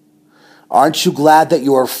 Aren't you glad that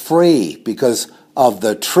you are free because of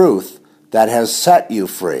the truth that has set you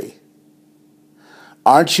free?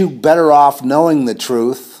 Aren't you better off knowing the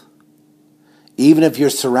truth, even if you're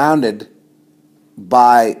surrounded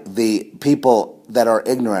by the people that are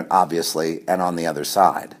ignorant, obviously, and on the other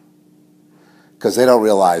side? Because they don't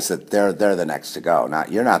realize that they're the next to go.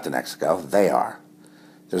 You're not the next to go. They are.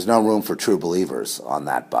 There's no room for true believers on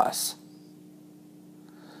that bus.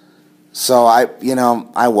 So I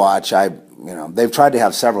watch. They've tried to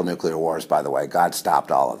have several nuclear wars, by the way. God stopped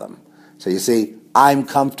all of them. So you see, I'm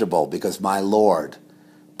comfortable because my Lord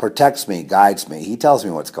protects me, guides me. He tells me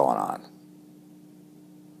what's going on.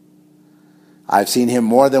 I've seen him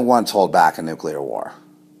more than once hold back a nuclear war.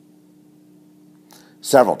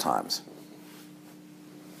 Several times.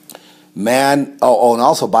 And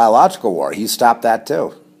also biological war. He stopped that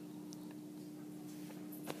too.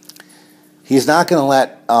 He's not going to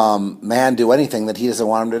let man do anything that he doesn't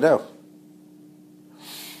want him to do.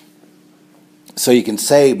 So you can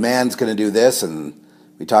say man's going to do this, and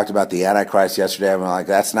we talked about the Antichrist yesterday. I'm like,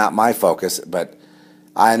 that's not my focus, but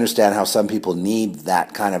I understand how some people need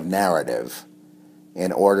that kind of narrative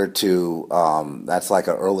in order to, that's like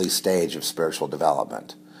an early stage of spiritual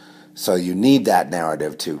development. So you need that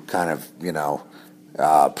narrative to kind of,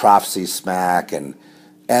 prophecy smack and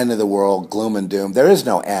end of the world, gloom and doom. There is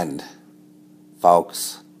no end,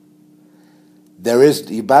 folks.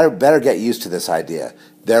 You better get used to this idea.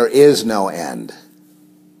 There is no end.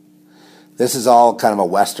 This is all kind of a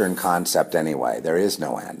Western concept anyway. There is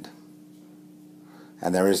no end.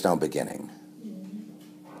 And there is no beginning.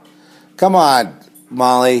 Come on,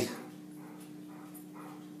 Molly.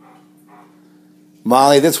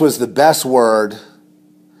 Molly, this was the best word.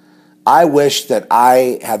 I wish that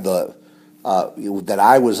I had that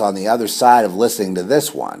I was on the other side of listening to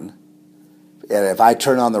this one. And if I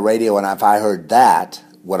turn on the radio and if I heard that,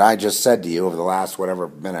 what I just said to you over the last whatever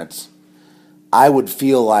minutes, I would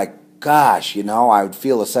feel like, gosh, I would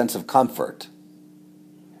feel a sense of comfort.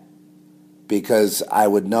 Because I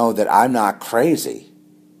would know that I'm not crazy.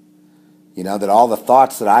 That all the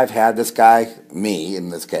thoughts that I've had, this guy, me in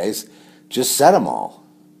this case, just said them all.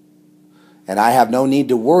 And I have no need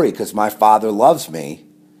to worry because my Father loves me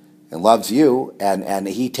and loves you, and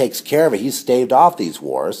he takes care of it. He's staved off these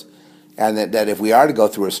wars. And that if we are to go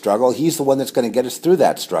through a struggle, he's the one that's going to get us through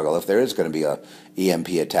that struggle. If there is going to be a EMP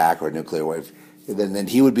attack or a nuclear wave, then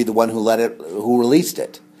he would be the one who released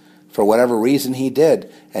it. For whatever reason he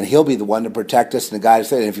did. And he'll be the one to protect us and guide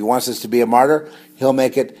us. And if he wants us to be a martyr, he'll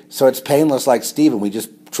make it so it's painless like Stephen. We just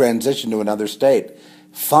transition to another state.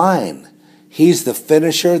 Fine. He's the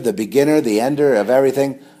finisher, the beginner, the ender of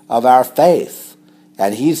everything of our faith.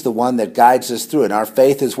 And he's the one that guides us through. And our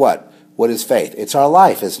faith is what? What is faith? It's our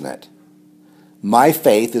life, isn't it? My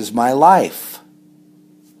faith is my life.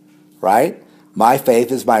 Right? My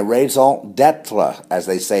faith is my raison d'etre, as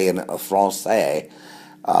they say in Francais.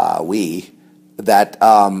 My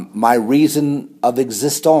reason of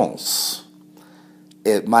existence,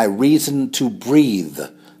 my reason to breathe,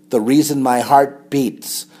 the reason my heart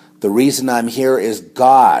beats, the reason I'm here is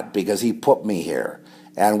God, because he put me here.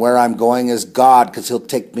 And where I'm going is God, because he'll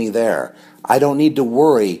take me there. I don't need to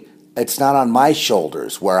worry. It's not on my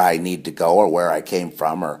shoulders where I need to go or where I came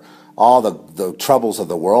from or all the troubles of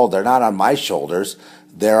the world. They're not on my shoulders.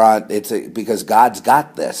 Because God's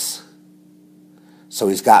got this. So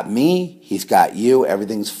he's got me, he's got you,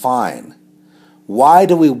 everything's fine. Why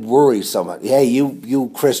do we worry so much? Hey,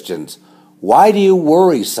 you Christians, why do you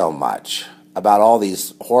worry so much about all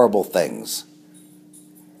these horrible things?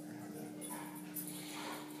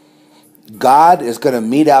 God is going to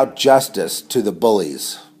mete out justice to the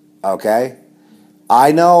bullies, okay?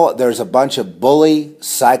 I know there's a bunch of bully,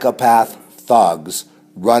 psychopath thugs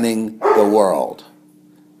running the world.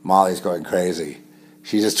 Molly's going crazy.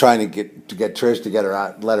 She's just trying to get Trish to get her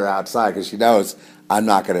out, let her outside because she knows I'm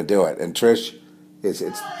not going to do it. And Trish, it's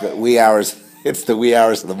the wee hours. It's the wee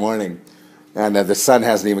hours of the morning. And the sun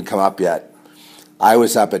hasn't even come up yet. I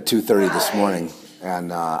was up at 2:30 this morning,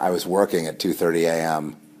 and I was working at 2:30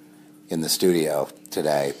 a.m. in the studio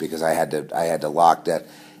today because I had to lock that.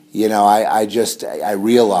 You know, I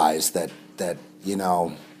realized that you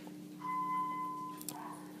know,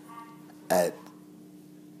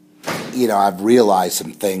 I've realized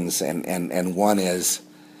some things, and one is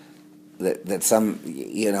that some,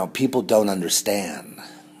 people don't understand.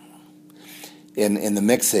 In the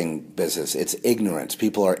mixing business, it's ignorance.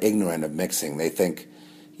 People are ignorant of mixing. They think,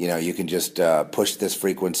 you can just push this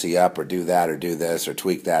frequency up or do that or do this or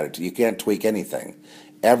tweak that. You can't tweak anything.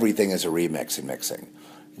 Everything is a remix in mixing.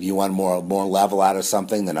 If you want more level out of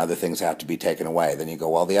something, then other things have to be taken away. Then you go,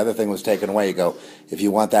 well, the other thing was taken away. You go, if you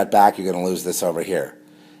want that back, you're going to lose this over here.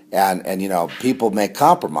 And people make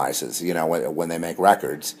compromises, when they make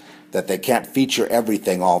records, that they can't feature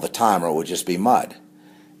everything all the time or it would just be mud.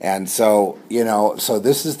 And so, so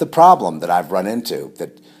this is the problem that I've run into,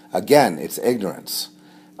 that, again, it's ignorance.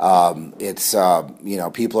 It's,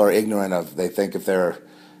 people are ignorant of, they think if they're,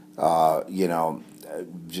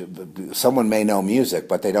 someone may know music,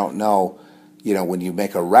 but they don't know, when you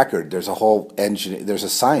make a record, there's a whole there's a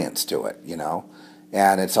science to it,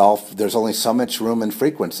 and there's only so much room and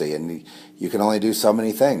frequency, and you can only do so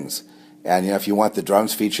many things. And if you want the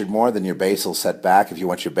drums featured more, then your bass will set back. If you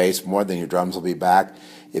want your bass more, then your drums will be back.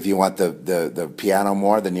 If you want the piano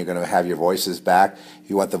more, then you're going to have your voices back. If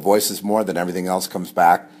you want the voices more, then everything else comes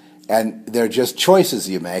back. And they're just choices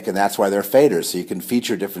you make, and that's why they're faders. So you can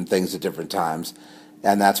feature different things at different times,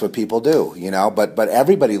 and that's what people do, But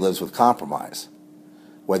everybody lives with compromise,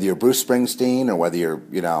 whether you're Bruce Springsteen or whether you're,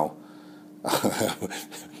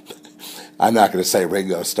 I'm not going to say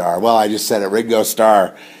Ringo Starr. Well, I just said it, Ringo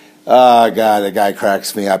Starr. Oh God, the guy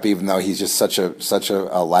cracks me up, even though he's just such a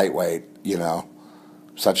lightweight,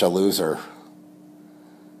 such a loser,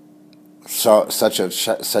 such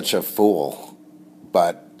a fool.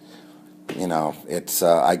 But it's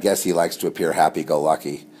I guess he likes to appear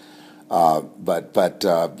happy-go-lucky. But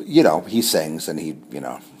he sings, and you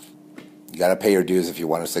got to pay your dues if you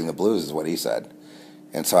want to sing the blues, is what he said.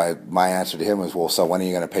 And so my answer to him was, well, so when are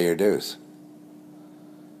you going to pay your dues?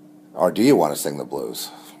 Or do you want to sing the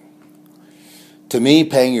blues? To me,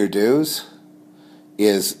 paying your dues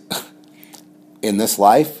is, in this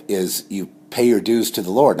life, is you pay your dues to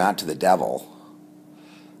the Lord, not to the devil.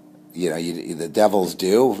 The devil's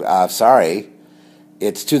due. Sorry,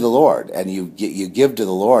 it's to the Lord, and you give to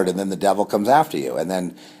the Lord, and then the devil comes after you. And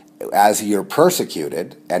then, as you're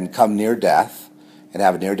persecuted and come near death, and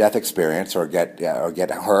have a near-death experience, or get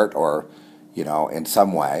hurt, or in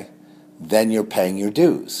some way, then you're paying your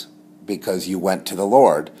dues because you went to the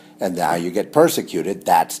Lord. And now you get persecuted.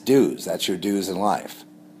 That's dues. That's your dues in life.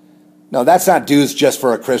 No, that's not dues just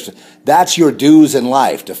for a Christian. That's your dues in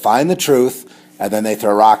life, to find the truth, and then they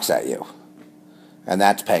throw rocks at you. And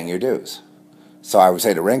that's paying your dues. So I would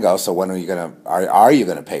say to Ringo, so when are you going to, are you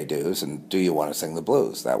going to pay dues, and do you want to sing the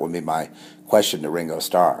blues? That would be my question to Ringo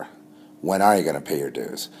Starr. When are you going to pay your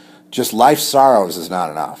dues? Just life's sorrows is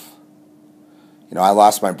not enough. I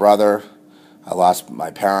lost my brother. I lost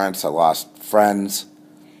my parents. I lost friends.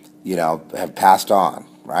 Have passed on,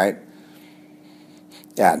 right?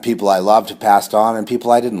 Yeah, and people I loved have passed on, and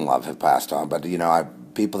people I didn't love have passed on. But,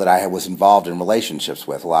 people that I was involved in relationships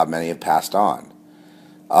with, many have passed on.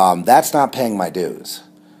 That's not paying my dues.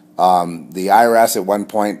 The IRS at one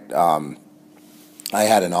point, I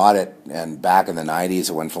had an audit, and back in the 90s,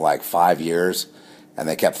 it went for like 5 years, and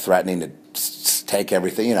they kept threatening to take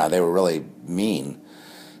everything. They were really mean.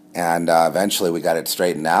 And eventually we got it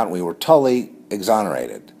straightened out, and we were totally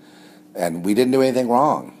exonerated. And we didn't do anything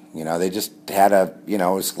wrong. They just had it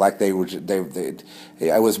was like it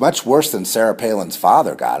was much worse than Sarah Palin's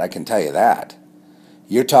father got, I can tell you that.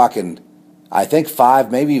 You're talking, I think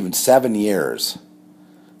 5, maybe even 7 years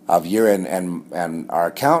of year-end, and our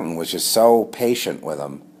accountant was just so patient with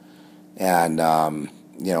him. And,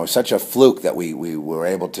 such a fluke that we were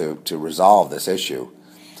able to resolve this issue.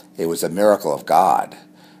 It was a miracle of God.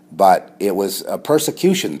 But it was a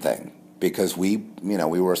persecution thing, because we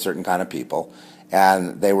were a certain kind of people,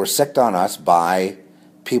 and they were sicked on us by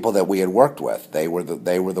people that we had worked with. They were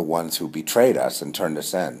the ones who betrayed us and turned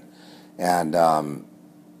us in, and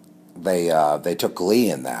they took glee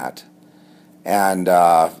in that, and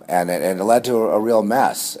it led to a real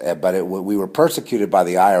mess. But we were persecuted by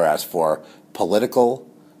the IRS for political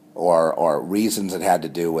or reasons that had to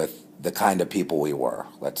do with the kind of people we were,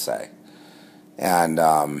 let's say. And,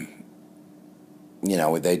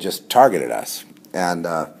 they just targeted us. And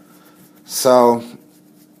so,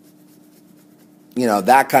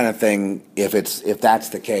 that kind of thing, if that's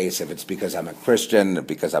the case, if it's because I'm a Christian,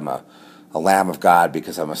 because I'm a a lamb of God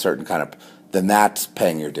because I'm a certain kind of, then that's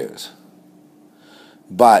paying your dues.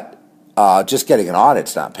 But just getting an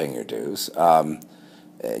audit's not paying your dues.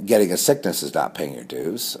 Getting a sickness is not paying your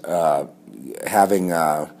dues. Having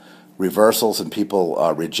reversals and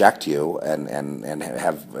people reject you and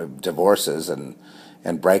have divorces and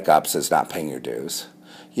breakups is not paying your dues.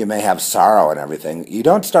 You may have sorrow and everything. You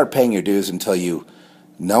don't start paying your dues until you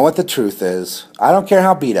know what the truth is. I don't care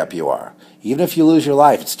how beat up you are. Even if you lose your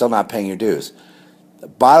life, it's still not paying your dues. The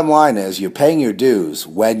bottom line is you're paying your dues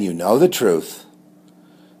when you know the truth.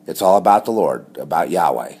 It's all about the Lord, about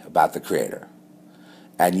Yahweh, about the Creator.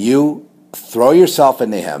 And you throw yourself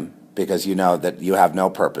into Him because you know that you have no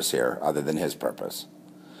purpose here other than His purpose.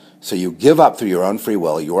 So you give up through your own free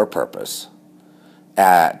will your purpose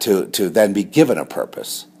to then be given a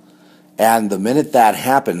purpose. And the minute that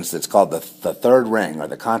happens, it's called the third ring, or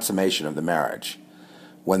the consummation of the marriage.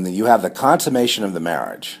 When you have the consummation of the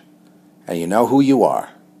marriage, and you know who you are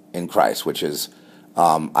in Christ, which is,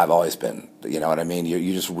 I've always been, you know what I mean?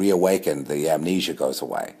 You just reawaken, the amnesia goes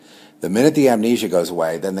away. The minute the amnesia goes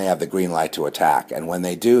away, then they have the green light to attack. And when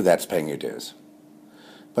they do, that's paying your dues.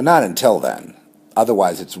 But not until then.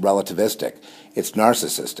 Otherwise, it's relativistic. It's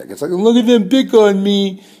narcissistic. It's like, look at them pick on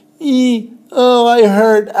me. Oh, I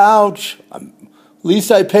hurt. Ouch. At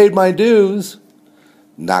least I paid my dues.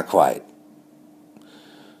 Not quite.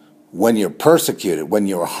 When you're persecuted, when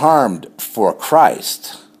you're harmed for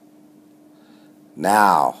Christ,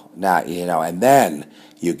 now, you know, and then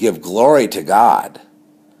you give glory to God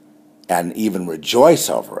and even rejoice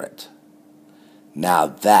over it. Now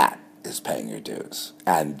that is paying your dues.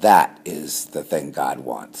 And that is the thing God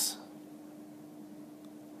wants.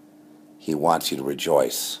 He wants you to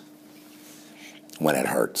rejoice when it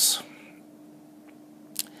hurts.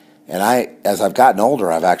 And as I've gotten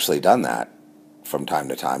older, I've actually done that from time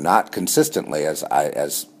to time. Not consistently,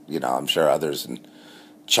 as you know, I'm sure others in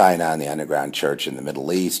China and the underground church in the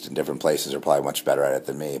Middle East and different places are probably much better at it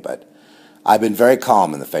than me. But I've been very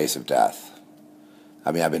calm in the face of death.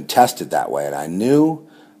 I mean, I've been tested that way, and I knew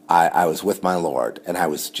I was with my Lord, and I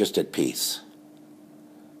was just at peace.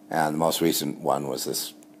 And the most recent one was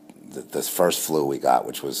this first flu we got,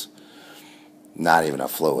 which was not even a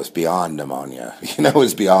flu. It was beyond pneumonia. You know, it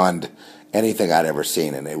was beyond anything I'd ever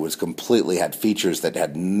seen, and it was completely had features that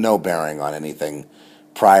had no bearing on anything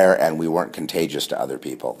prior, and we weren't contagious to other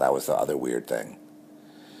people. That was the other weird thing.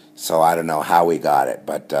 So I don't know how we got it,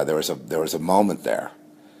 but there was a moment there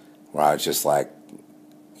where I was just like,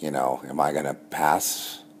 you know, am I going to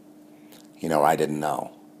pass? You know, I didn't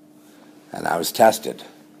know. And I was tested.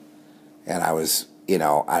 And I was, you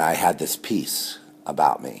know, and I had this peace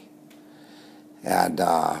about me. And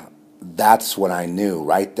that's when I knew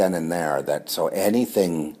right then and there that so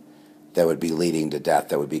anything that would be leading to death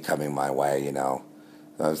that would be coming my way, you know,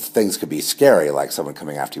 things could be scary, like someone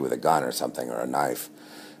coming after you with a gun or something, or a knife.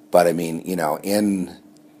 But I mean, you know, in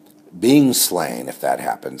being slain, if that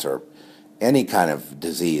happens, or any kind of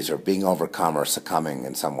disease, or being overcome or succumbing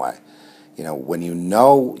in some way, you know, when you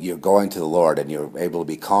know you're going to the Lord and you're able to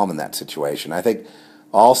be calm in that situation, I think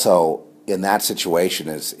also in that situation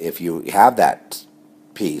is if you have that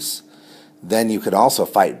peace, then you can also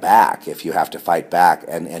fight back if you have to fight back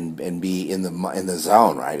and be in the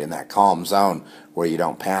zone, right, in that calm zone where you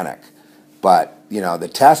don't panic. But, you know, the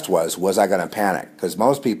test was I going to panic? Because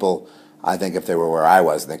most people, I think if they were where I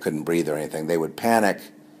was and they couldn't breathe or anything, they would panic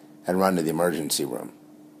and run to the emergency room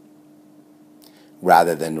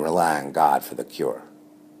rather than rely on God for the cure,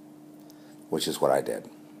 which is what I did.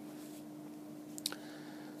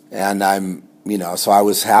 And you know, so I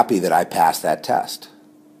was happy that I passed that test,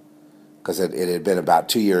 because it had been about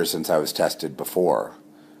 2 years since I was tested before,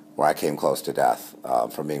 where I came close to death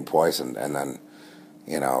from being poisoned. And then,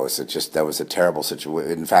 you know, that was a terrible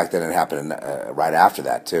situation. In fact, then it happened right after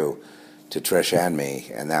that too, to Trish and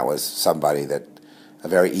me, and that was somebody that, a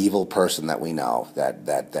very evil person that we know that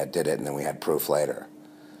did it, and then we had proof later.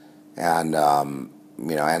 And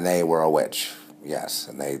you know, and they were a witch, yes,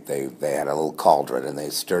 and they had a little cauldron and they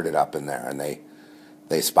stirred it up in there and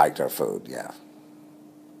they spiked our food, yeah.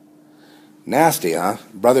 Nasty, huh?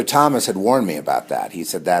 Brother Thomas had warned me about that. He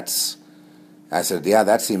said I said, yeah,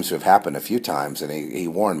 that seems to have happened a few times, and he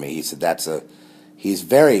warned me. He said he's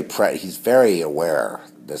very aware.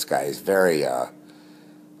 This guy is very.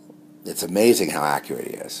 It's amazing how accurate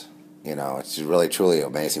he is. You know, it's really truly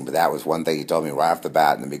amazing. But that was one thing he told me right off the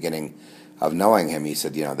bat in the beginning of knowing him. He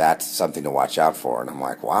said, you know, that's something to watch out for. And I'm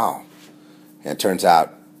like, wow. And it turns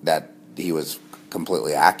out that he was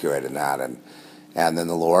completely accurate in that, and then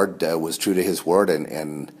the Lord was true to His word,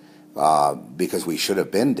 and because we should have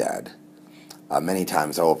been dead many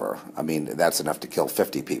times over. I mean, that's enough to kill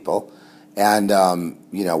 50 people, And,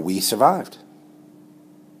 we survived.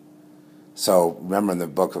 So remember in the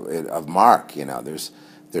book of Mark,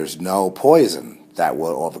 there's no poison that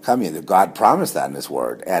will overcome you. God promised that in His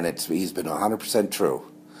Word, and He's been 100% true.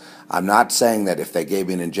 I'm not saying that if they gave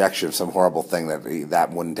me an injection of some horrible thing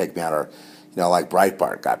that wouldn't take me out, or like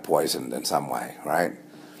Breitbart got poisoned in some way, right?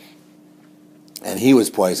 And he was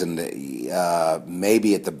poisoned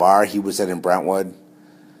maybe at the bar he was in Brentwood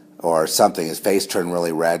or something. His face turned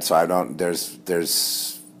really red. So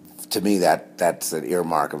there's to me that's an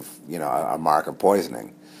earmark of a mark of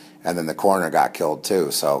poisoning. And then the coroner got killed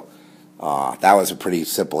too. So that was a pretty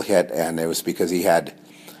simple hit, and it was because he had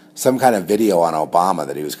some kind of video on Obama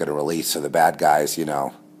that he was going to release. So the bad guys,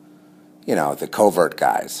 the covert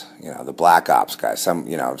guys, the black ops guys,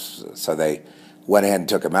 so they went ahead and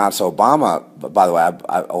took him out. So Obama, by the way,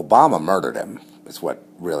 Obama murdered him, is what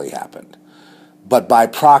really happened. But by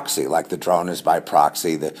proxy, like the drone is by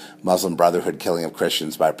proxy, the Muslim Brotherhood killing of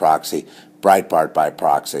Christians by proxy, Breitbart by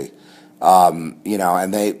proxy, and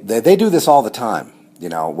they do this all the time,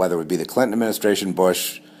 whether it would be the Clinton administration,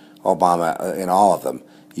 Bush, Obama, in all of them.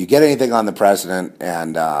 You get anything on the president,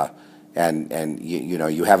 and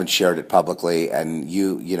you haven't shared it publicly, and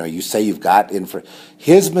you say you've got info.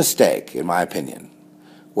 His mistake, in my opinion,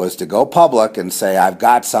 was to go public and say, I've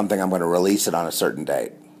got something, I'm going to release it on a certain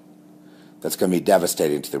date. That's going to be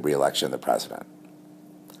devastating to the reelection of the president.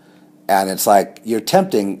 And it's like, you're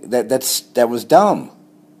tempting, that was dumb.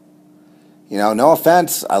 No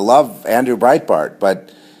offense, I love Andrew Breitbart,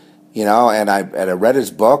 but, and I read his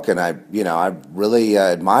book, and I really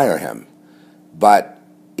admire him. But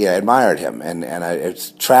I admired him, and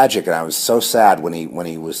it's tragic, and I was so sad when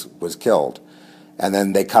he was killed. And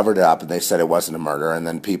then they covered it up, and they said it wasn't a murder, and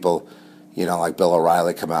then people, like Bill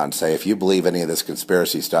O'Reilly, come out and say, if you believe any of this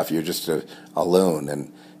conspiracy stuff, you're just a loon.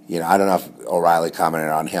 And, I don't know if O'Reilly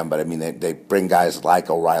commented on him, but I mean, they bring guys like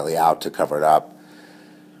O'Reilly out to cover it up.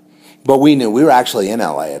 But we knew, we were actually in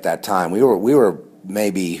L.A. at that time. We were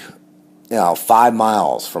maybe, 5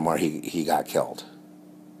 miles from where he got killed.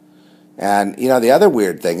 And, the other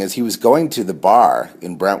weird thing is he was going to the bar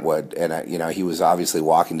in Brentwood, and, he was obviously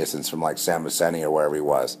walking distance from, like, San Vicente or wherever he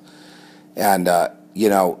was. And,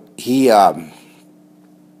 he,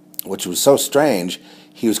 which was so strange,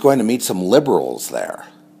 he was going to meet some liberals there.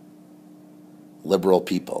 Liberal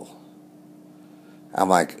people. I'm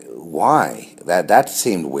like, why? That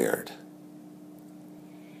seemed weird.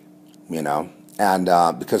 And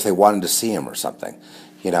because they wanted to see him or something.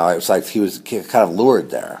 It was like he was kind of lured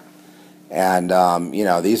there. And,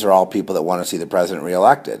 these are all people that want to see the president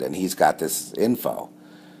reelected, and he's got this info.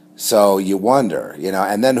 So you wonder,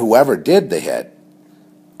 and then whoever did the hit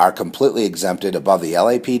are completely exempted above the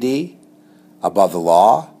LAPD, above the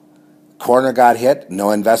law. Coroner got hit,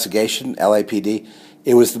 no investigation, LAPD.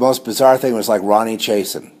 It was the most bizarre thing. It was like Ronnie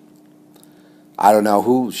Chasen. I don't know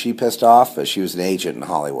who she pissed off, but she was an agent in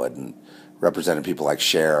Hollywood and represented people like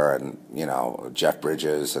Cher and, Jeff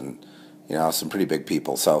Bridges and, some pretty big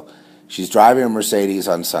people. So she's driving a Mercedes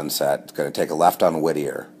on Sunset, going to take a left on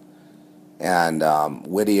Whittier. And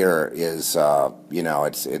Whittier is,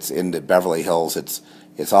 it's into Beverly Hills.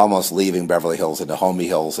 It's almost leaving Beverly Hills into Homey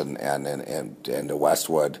Hills and into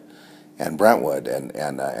Westwood and Brentwood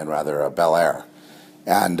and rather Bel Air.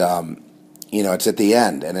 And, it's at the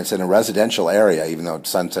end, and it's in a residential area, even though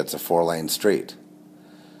Sunset's a 4-lane street.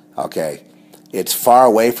 Okay. It's far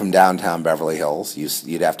away from downtown Beverly Hills.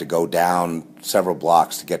 You'd have to go down several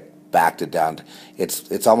blocks to get back to downtown.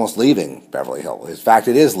 It's almost leaving Beverly Hills. In fact,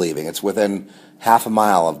 it is leaving. It's within half a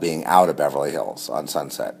mile of being out of Beverly Hills on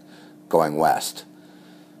Sunset, going west.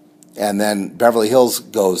 And then Beverly Hills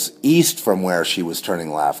goes east from where she was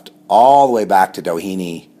turning left, all the way back to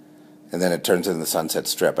Doheny, and then it turns into the Sunset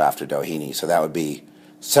Strip after Doheny. So that would be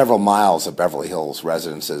several miles of Beverly Hills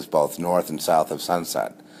residences, both north and south of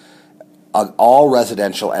Sunset. All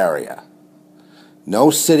residential area.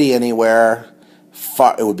 No city anywhere.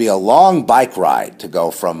 It would be a long bike ride to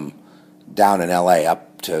go from down in L.A.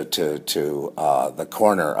 up to the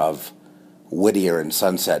corner of Whittier and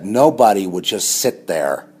Sunset. Nobody would just sit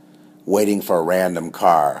there waiting for a random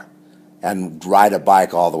car and ride a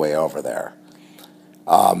bike all the way over there.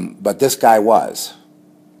 But this guy was.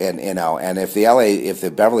 And if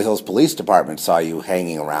the Beverly Hills Police Department saw you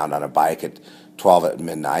hanging around on a bike at 12 at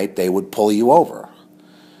midnight, they would pull you over.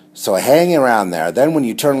 So hanging around there, then when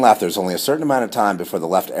you turn left, there's only a certain amount of time before the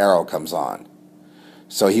left arrow comes on.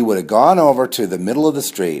 So he would have gone over to the middle of the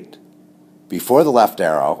street before the left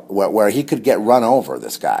arrow, where he could get run over,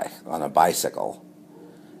 this guy, on a bicycle,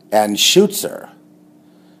 and shoots her.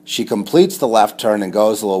 She completes the left turn and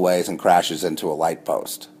goes a little ways and crashes into a light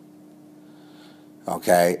post.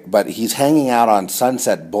 Okay, but he's hanging out on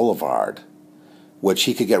Sunset Boulevard, which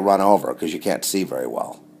he could get run over because you can't see very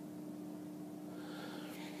well.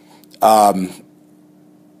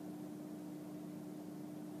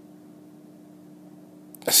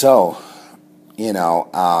 So,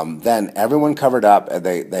 then everyone covered up.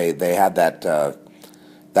 They had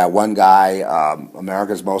that one guy,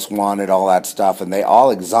 America's Most Wanted, all that stuff, and they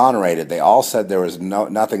all exonerated. They all said there was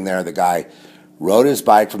nothing there. The guy rode his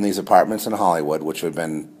bike from these apartments in Hollywood, which would have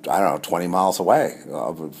been, I don't know, 20 miles away,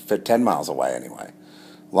 10 miles away anyway,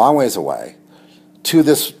 long ways away, to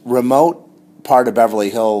this remote part of Beverly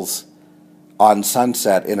Hills on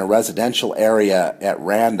Sunset in a residential area at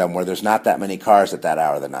random where there's not that many cars at that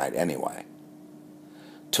hour of the night anyway,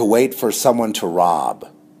 to wait for someone to rob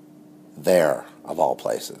there, of all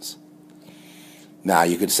places. Now,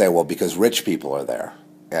 you could say, well, because rich people are there,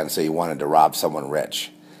 and so you wanted to rob someone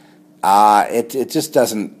rich. It just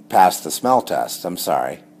doesn't pass the smell test. I'm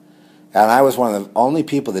sorry. And I was one of the only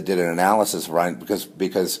people that did an analysis running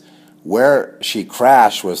because where she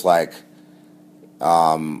crashed was like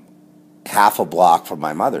half a block from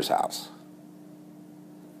my mother's house.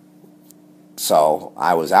 So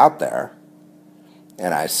I was out there,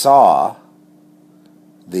 and I saw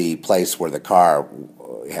the place where the car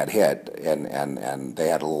had hit, and they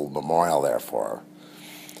had a little memorial there for her.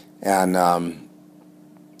 And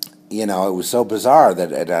it was so bizarre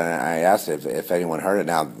that I asked if anyone heard it.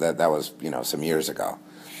 Now that was some years ago,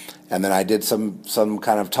 and then I did some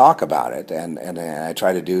kind of talk about it, and I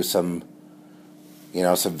tried to do some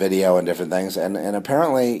video and different things, and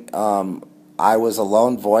apparently I was a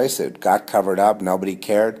lone voice. It got covered up. Nobody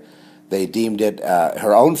cared. They deemed it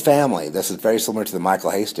her own family. This is very similar to the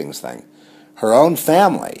Michael Hastings thing. Her own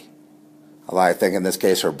family, I think in this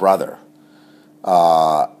case her brother,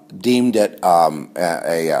 deemed it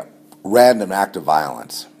a random act of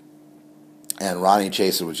violence, and Ronnie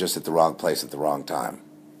Chaser was just at the wrong place at the wrong time.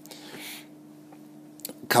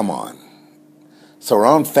 Come on. So her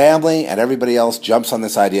own family and everybody else jumps on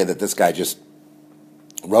this idea that this guy just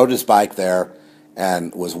rode his bike there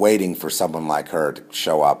and was waiting for someone like her to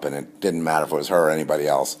show up, and it didn't matter if it was her or anybody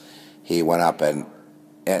else. He went up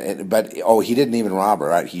but he didn't even rob her,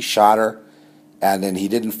 right? He shot her, and then he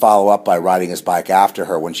didn't follow up by riding his bike after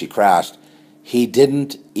her when she crashed. He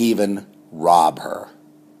didn't even rob her.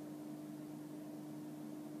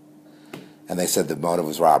 And they said the motive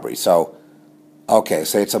was robbery. So, okay,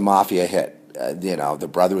 say it's a mafia hit. The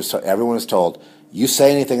brother everyone was told, you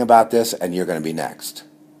say anything about this and you're going to be next.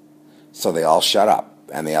 So they all shut up.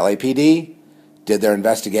 And the LAPD did their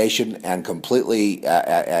investigation and completely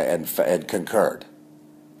and concurred.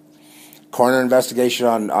 Coroner investigation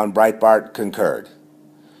on Breitbart concurred.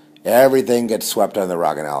 Everything gets swept under the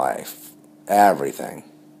rug in LA. Everything.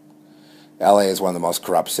 LA is one of the most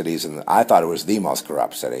corrupt cities, and I thought it was the most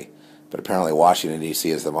corrupt city, but apparently Washington, D.C.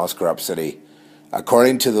 is the most corrupt city.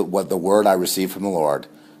 According to the word I received from the Lord,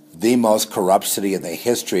 the most corrupt city in the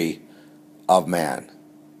history of man.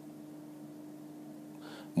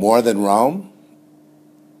 More than Rome,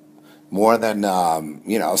 more than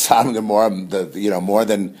Sodom and Gomorrah, more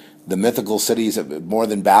than the mythical cities, more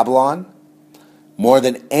than Babylon, more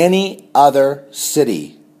than any other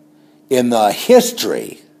city in the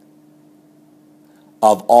history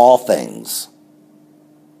of all things.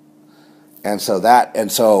 So what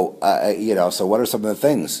are some of the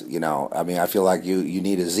things, I feel like you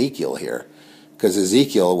need Ezekiel here, because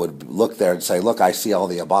Ezekiel would look there and say, look, I see all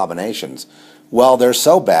the abominations. Well, they're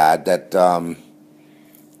so bad that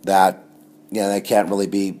they can't really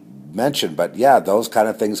be mentioned, but yeah, those kind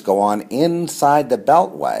of things go on inside the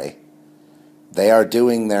Beltway. They are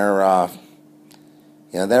doing their,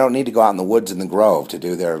 they don't need to go out in the woods in the Grove to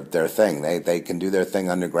do their thing. They can do their thing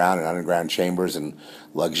underground in underground chambers and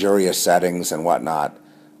luxurious settings and whatnot.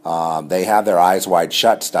 They have their Eyes Wide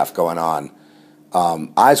Shut stuff going on.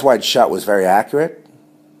 Eyes Wide Shut was very accurate.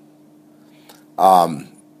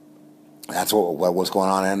 That's what was going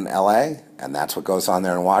on in L.A., and that's what goes on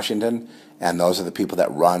there in Washington, and those are the people that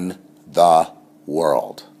run the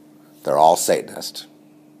world. They're all Satanists.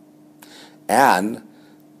 And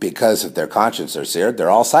because of their conscience are seared, they're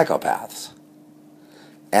all psychopaths.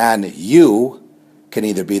 And you can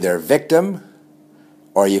either be their victim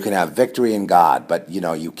or you can have victory in God, but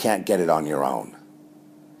you can't get it on your own.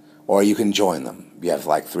 Or you can join them. You have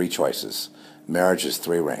like 3 choices. Marriage is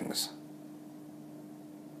 3 rings.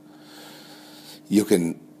 You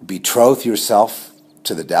can betroth yourself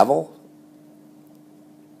to the devil,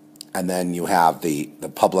 and then you have the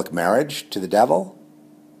public marriage to the devil,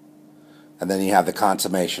 and then you have the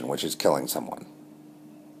consummation, which is killing someone.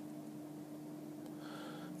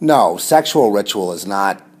 No, sexual ritual is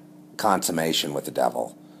not consummation with the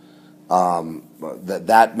devil.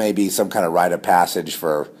 That may be some kind of rite of passage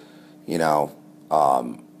for, you know,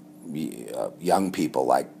 young people,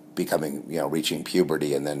 like becoming, you know, reaching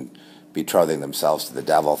puberty and then betrothing themselves to the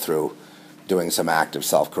devil through doing some act of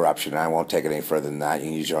self-corruption. And I won't take it any further than that. You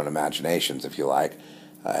can use your own imaginations if you like.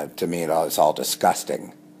 To me, it's all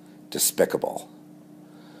disgusting, despicable.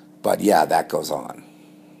 But yeah, that goes on.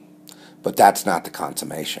 But that's not the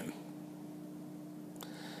consummation.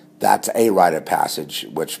 That's a rite of passage,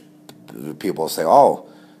 which people say, "Oh,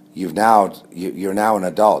 you're now an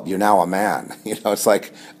adult. You're now a man." You know, it's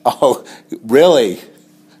like, oh, really?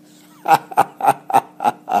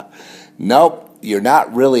 Nope. You're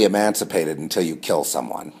not really emancipated until you kill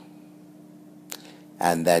someone.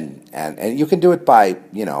 And then, and you can do it by,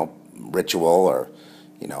 you know, ritual or,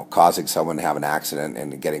 you know, causing someone to have an accident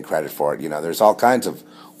and getting credit for it. You know, there's all kinds of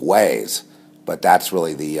ways, but that's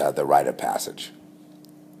really the rite of passage.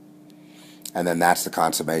 And then that's the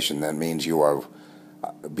consummation. That means you are,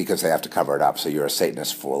 because they have to cover it up, so you're a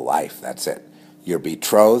Satanist for life. That's it. You're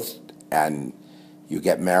betrothed and you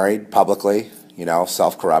get married publicly, you know,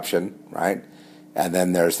 self-corruption, right? And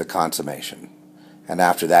then there's the consummation. And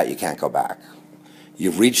after that, you can't go back.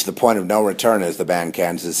 You've reached the point of no return, as the band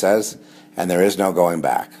Kansas says, and there is no going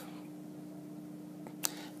back.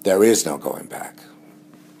 There is no going back.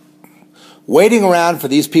 Waiting around for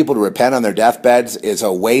these people to repent on their deathbeds is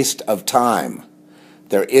a waste of time.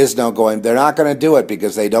 There is no going. They're not going to do it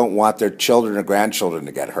because they don't want their children or grandchildren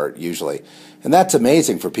to get hurt, usually. And that's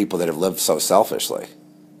amazing for people that have lived so selfishly.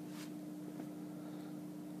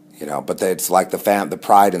 You know, but it's like the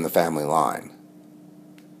pride in the family line.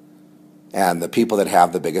 And the people that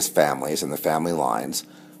have the biggest families and the family lines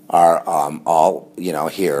are all, you know,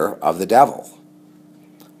 here of the devil.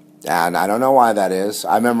 And I don't know why that is.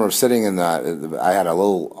 I remember sitting I had a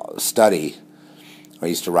little study. I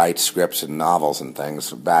used to write scripts and novels and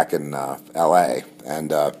things back in L.A.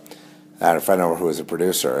 And I had a friend over who was a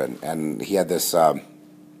producer, and he had this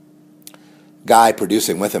guy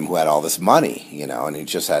producing with him who had all this money, you know, and he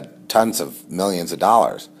just had tons of millions of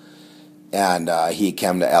dollars. And he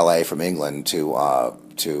came to L.A. from England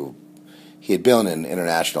to he had been in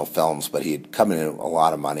international films, but he had come in a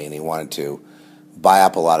lot of money, and he wanted to buy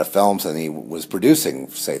up a lot of films, and he was producing,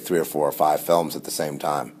 say, 3 or 4 or 5 films at the same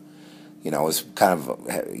time. You know, it was kind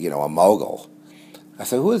of, you know, a mogul. I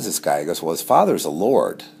said, "Who is this guy?" He goes, "Well, his father's a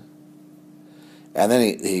lord." And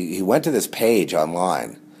then he went to this page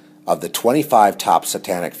online of the 25 top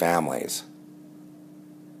satanic families,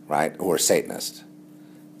 right, who are Satanists.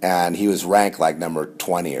 And he was ranked like number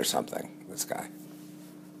 20 or something, this guy.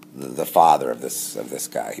 The father of this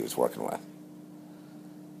guy he was working with.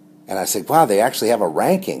 And I said, wow, they actually have a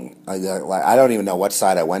ranking. I don't even know what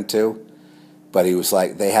side I went to, but he was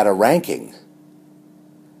like, they had a ranking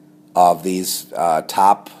of these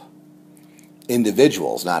top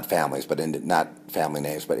individuals, not families, but not family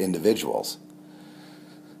names, but individuals.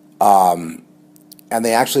 And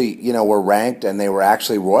they actually, you know, were ranked, and they were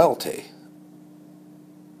actually royalty.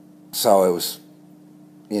 So it was,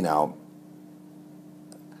 you know,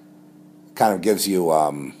 kind of gives you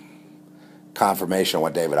confirmation of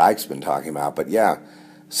what David Icke's been talking about. But yeah,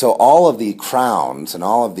 so all of the crowns and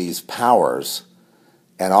all of these powers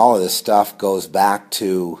and all of this stuff goes back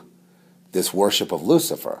to this worship of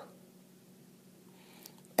Lucifer.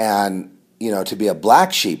 And, you know, to be a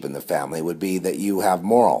black sheep in the family would be that you have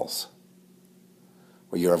morals,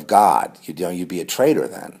 or you're of God. You'd be a traitor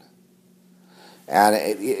then. And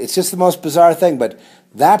it's just the most bizarre thing, but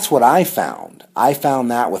that's what I found. I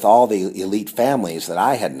found that with all the elite families that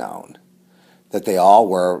I had known, that they all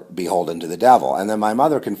were beholden to the devil. And then my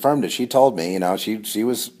mother confirmed it. She told me, you know, she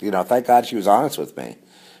was, you know, thank God she was honest with me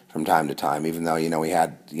from time to time, even though, you know, we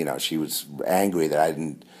had, you know, she was angry that I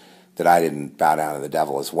didn't bow down to the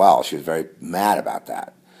devil as well. She was very mad about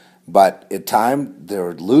that. But at times, there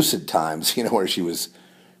were lucid times, you know, where she was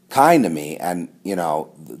kind to me, and, you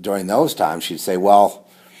know, during those times she'd say, well,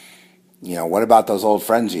 you know, what about those old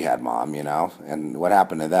friends you had, Mom, you know, and what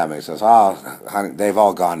happened to them? And he says, oh, honey, they've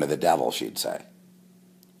all gone to the devil, she'd say.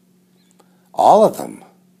 All of them.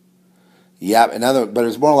 Yeah, but it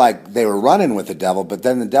was more like they were running with the devil, but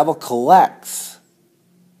then the devil collects.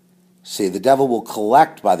 See, the devil will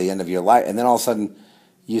collect by the end of your life, and then all of a sudden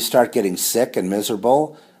you start getting sick and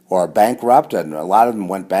miserable, or bankrupt, and a lot of them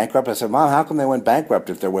went bankrupt. I said, Mom, how come they went bankrupt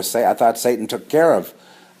if there was I thought Satan took care of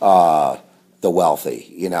the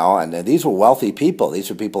wealthy, you know? And these were wealthy people. These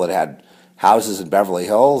were people that had houses in Beverly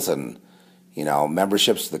Hills and, you know,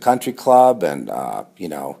 memberships to the country club and, you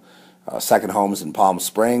know, second homes in Palm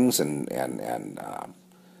Springs and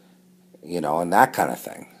you know, and that kind of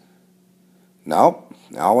thing. Nope,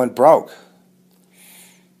 They all went broke.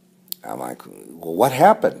 I'm like, well, what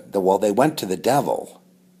happened? Well, they went to the devil,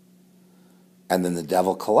 and then the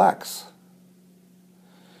devil collects.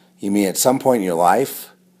 You mean at some point in your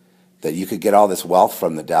life that you could get all this wealth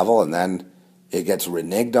from the devil, and then it gets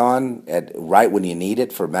reneged on right when you need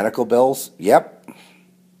it for medical bills? Yep.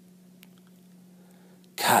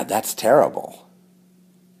 God, that's terrible.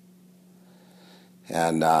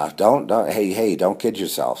 And don't kid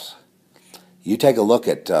yourselves. You take a look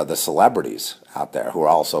at the celebrities out there who are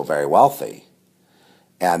also very wealthy,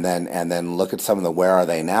 and then look at some of the where are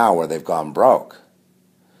they now, where they've gone broke.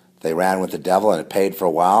 They ran with the devil and it paid for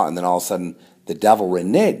a while, and then all of a sudden the devil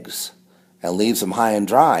reneges and leaves them high and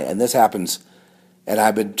dry. And this happens, and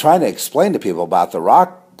I've been trying to explain to people about the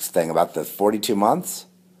rock thing, about the 42 months,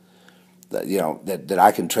 that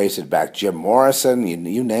I can trace it back. Jim Morrison,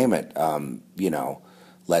 you name it,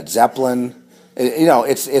 Led Zeppelin.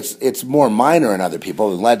 It's more minor in other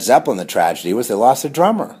people. Led Zeppelin, the tragedy was they lost their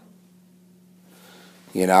drummer.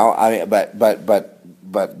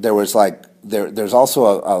 But there was there's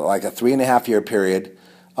also a 3.5 year period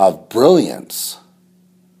of brilliance,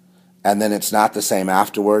 and then it's not the same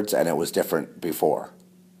afterwards, and it was different before,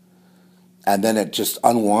 and then it just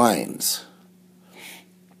unwinds.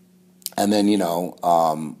 And then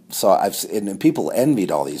and people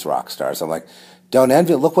envied all these rock stars. I'm like, don't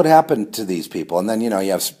envy. Look what happened to these people. And then you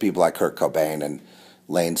have people like Kurt Cobain and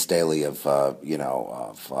Lane Staley of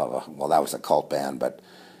that was a cult band, but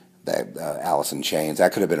Alice in Chains,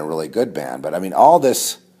 that could have been a really good band. But I mean, all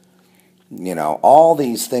this, all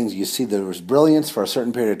these things. You see, there was brilliance for a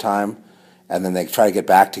certain period of time, and then they try to get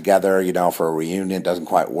back together, for a reunion. It doesn't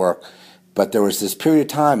quite work. But there was this period of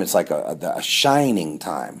time. It's like a shining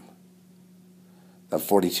time of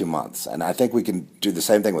 42 months. And I think we can do the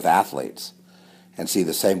same thing with athletes and see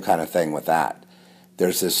the same kind of thing with that.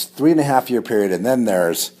 There's this 3.5 year period, and then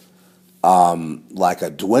there's like a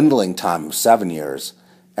dwindling time of 7 years,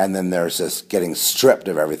 and then there's this getting stripped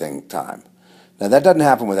of everything time. Now, that doesn't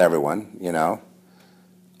happen with everyone,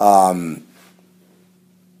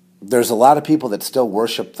 There's a lot of people that still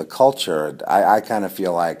worship the culture. I kind of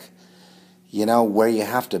feel like, where you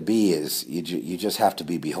have to be is you just have to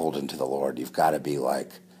be beholden to the Lord. You've got to be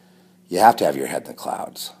you have to have your head in the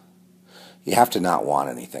clouds. You have to not want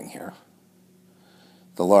anything here.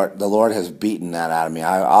 The Lord has beaten that out of me.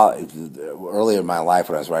 Earlier in my life,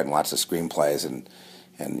 when I was writing lots of screenplays and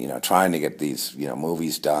trying to get these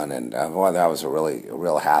movies done, and that was a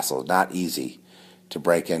real hassle. Not easy to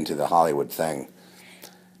break into the Hollywood thing.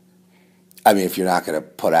 I mean, if you're not going to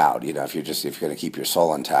put out, if you're going to keep your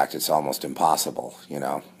soul intact, it's almost impossible,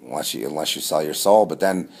 unless you sell your soul. But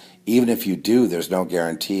then, even if you do, there's no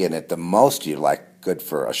guarantee, and at the most, you're good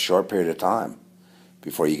for a short period of time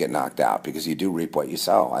before you get knocked out, because you do reap what you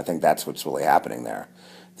sow. I think that's what's really happening there.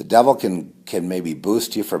 The devil can maybe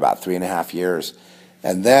boost you for about 3.5 years,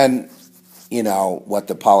 and then, what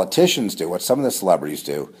the politicians do, what some of the celebrities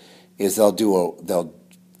do, is they'll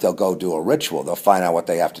go do a ritual. They'll find out what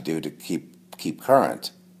they have to do to keep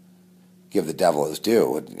current, give the devil his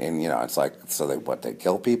due, and it's they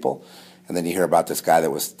kill people. And then you hear about this guy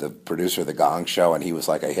that was the producer of the Gong Show, and he was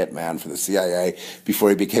like a hitman for the CIA before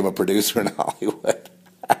he became a producer in Hollywood.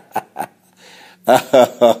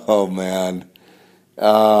 Oh man,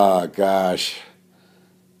 oh gosh,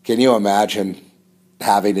 can you imagine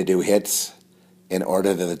having to do hits in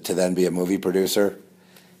order to then be a movie producer?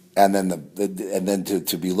 And then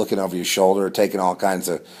to be looking over your shoulder, taking all kinds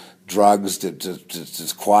of drugs to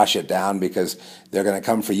squash it down, because they're going to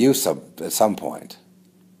come for you at some point.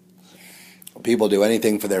 People do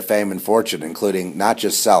anything for their fame and fortune, including not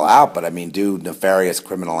just sell out, but do nefarious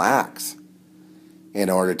criminal acts in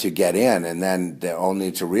order to get in, and then they're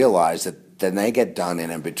only to realize that then they get done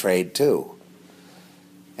in and betrayed too.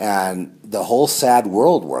 And the whole sad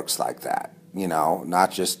world works like that.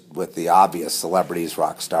 Not just with the obvious celebrities,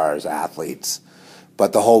 rock stars, athletes,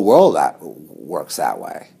 but the whole world works that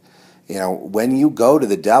way. When you go to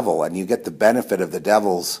the devil and you get the benefit of the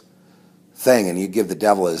devil's thing and you give the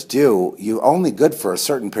devil his due, you're only good for a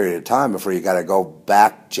certain period of time before you got to go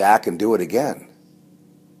back, jack, and do it again.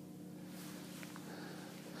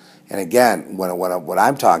 And again, what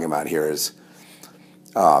I'm talking about here is,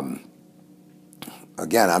 again,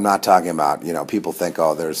 I'm not talking about, people think,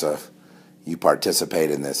 you participate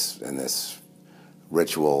in this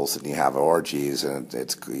rituals and you have orgies and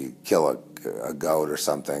you kill a goat or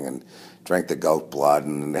something and drink the goat blood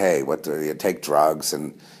and hey, you take drugs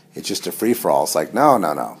and it's just a free for all. It's like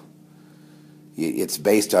no. It's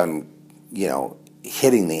based on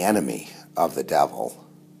hitting the enemy of the devil,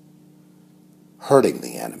 hurting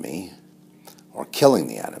the enemy, or killing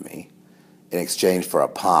the enemy, in exchange for a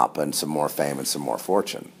pop and some more fame and some more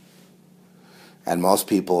fortune. And most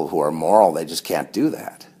people who are moral, they just can't do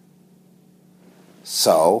that.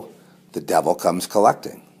 So the devil comes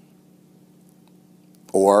collecting.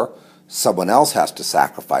 Or someone else has to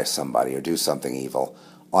sacrifice somebody or do something evil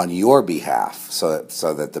on your behalf so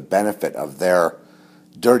that the benefit of their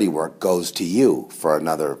dirty work goes to you for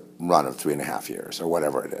another run of 3.5 years or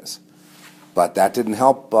whatever it is. But that didn't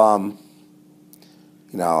help. I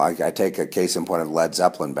take a case in point of Led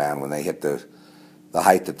Zeppelin band when they hit the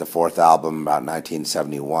height at the fourth album about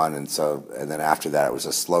 1971, and then after that it was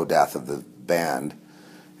a slow death of the band,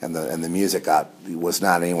 and the music was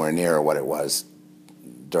not anywhere near what it was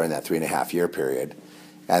during that 3.5 year period,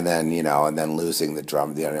 and then losing the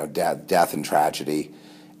drum, death and tragedy,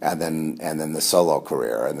 and then the solo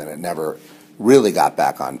career, and then it never really got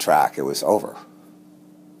back on track. It was over.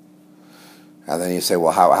 And then you say,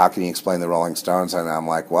 well, how can you explain the Rolling Stones? And I'm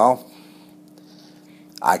like, well,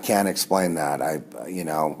 I can't explain that.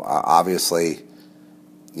 Obviously,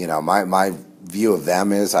 my view of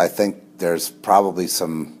them is I think there's probably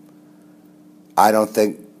I don't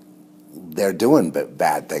think they're doing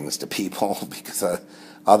bad things to people because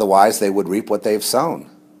otherwise they would reap what they've sown.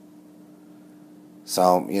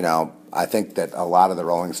 So, I think that a lot of the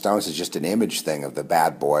Rolling Stones is just an image thing of the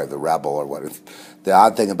bad boy, the rebel, or what. The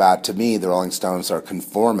odd thing about, to me, the Rolling Stones are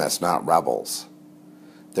conformists, not rebels.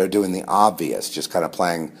 They're doing the obvious, just kind of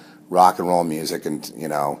playing rock and roll music and,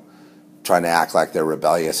 trying to act like they're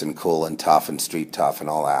rebellious and cool and tough and street tough and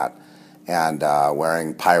all that, and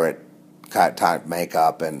wearing pirate type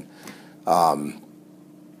makeup and, trying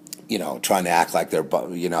to act like they're,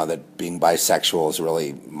 that being bisexual is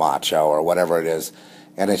really macho or whatever it is.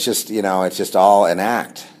 And it's just, it's just all an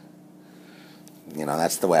act.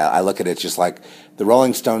 That's the way I look at it. It's just like the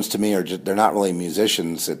Rolling Stones to me they're not really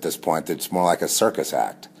musicians at this point. It's more like a circus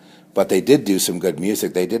act. But they did do some good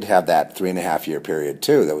music. They did have that 3.5 year period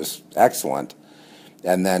too that was excellent.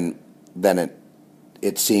 And then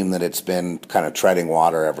it seemed that it's been kind of treading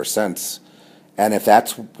water ever since. And if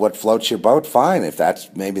that's what floats your boat, fine.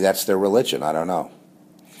 Maybe that's their religion. I don't know.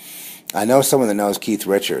 I know someone that knows Keith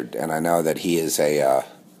Richard, and I know that he is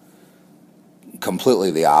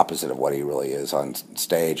completely the opposite of what he really is on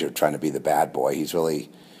stage or trying to be the bad boy. He's really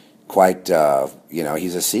quite,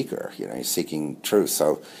 he's a seeker. He's seeking truth.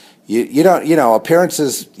 So you don't,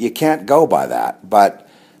 appearances, you can't go by that. But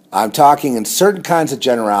I'm talking in certain kinds of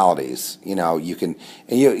generalities. You can,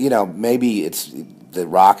 and maybe it's the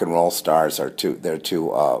rock and roll stars they're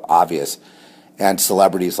too obvious. And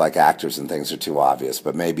celebrities like actors and things are too obvious,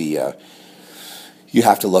 but maybe you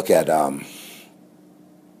have to look at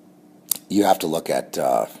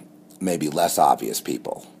maybe less obvious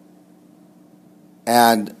people.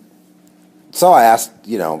 And so I asked,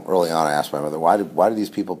 early on, I asked my mother, why do these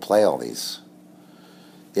people play all these?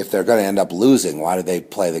 If they're going to end up losing, why do they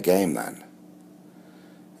play the game then?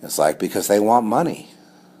 It's like, because they want money,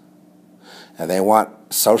 and they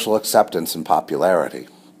want social acceptance and popularity.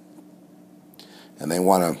 And they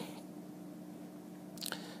want to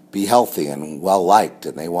be healthy and well-liked,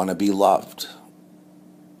 and they want to be loved.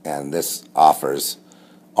 And this offers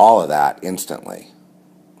all of that instantly.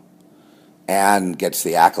 And gets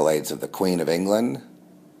the accolades of the Queen of England.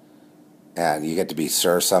 And you get to be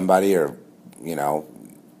Sir somebody, or,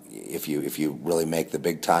 if you really make the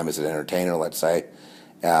big time as an entertainer, let's say,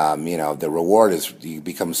 the reward is you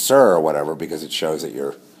become Sir or whatever because it shows that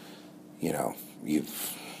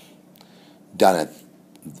you've done it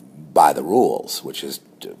by the rules, which is,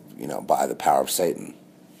 by the power of Satan.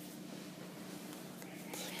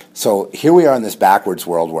 So here we are in this backwards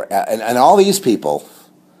world where, and all these people,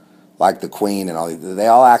 like the Queen and all these, they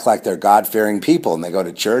all act like they're God-fearing people, and they go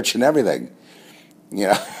to church and everything.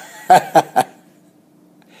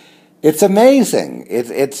 It's amazing.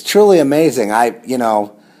 It's truly amazing.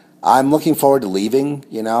 I'm looking forward to leaving,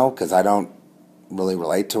 because I don't really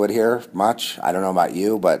relate to it here much. I don't know about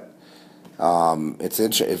you, but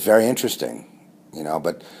it's very interesting,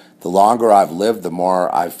 but the longer I've lived, the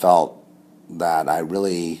more I've felt that I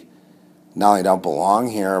really not only don't belong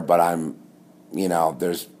here, but I'm,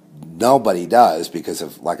 there's nobody does because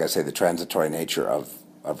of, like I say, the transitory nature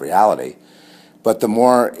of reality. But the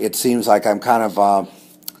more it seems like I'm kind of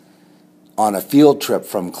on a field trip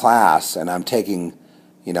from class, and I'm taking,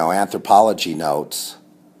 anthropology notes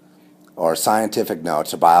or scientific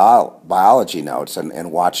notes or biology notes,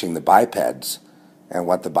 and watching the bipeds and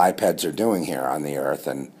what the bipeds are doing here on the earth,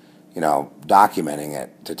 and documenting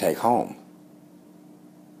it to take home.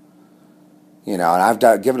 And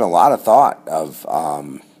I've given a lot of thought of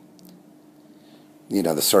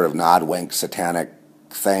the sort of nod-wink satanic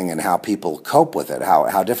thing and how people cope with it,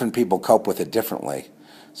 how different people cope with it differently.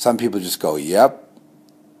 Some people just go, yep.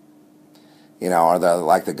 Or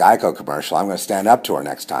like the Geico commercial, I'm going to stand up to her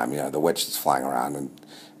next time, the witch that's flying around. And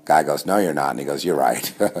the guy goes, no, you're not. And he goes, you're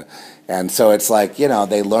right. And so it's like,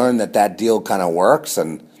 they learn that deal kind of works,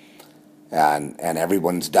 and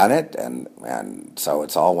everyone's done it. And so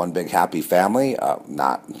it's all one big happy family.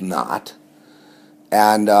 Not.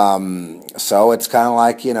 And so it's kind of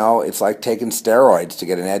like, it's like taking steroids to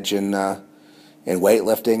get an edge in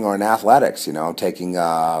weightlifting or in athletics, taking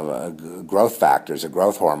growth factors or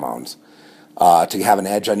growth hormones to have an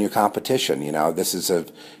edge on your competition.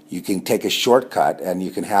 You can take a shortcut and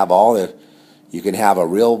you can have a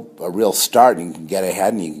real start, and you can get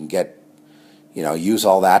ahead, and you can get, use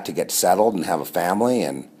all that to get settled and have a family.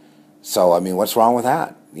 And so, I mean, what's wrong with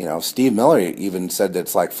that? Steve Miller even said that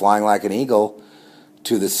it's like flying like an eagle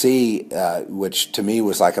to the sea, which to me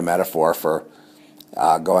was like a metaphor for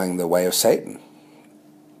going the way of Satan.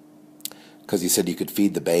 Because he said you could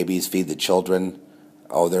feed the babies, feed the children.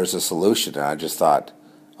 Oh, there's a solution. And I just thought,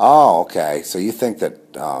 oh, okay. So you think that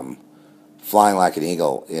flying like an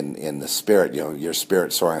eagle in the spirit, your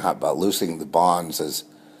spirit soaring high, about loosening the bonds,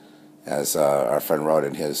 as our friend wrote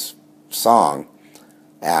in his song,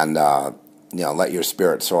 and let your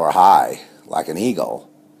spirit soar high like an eagle,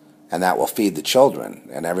 and that will feed the children,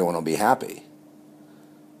 and everyone will be happy.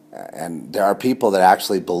 And there are people that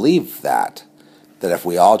actually believe that if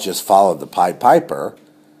we all just followed the Pied Piper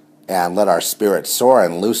and let our spirits soar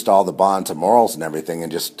and loosed all the bonds of morals and everything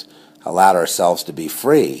and just allowed ourselves to be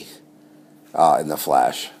free in the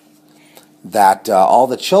flesh, that all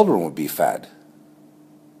the children would be fed.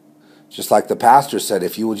 Just like the pastor said,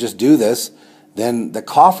 if you will just do this, then the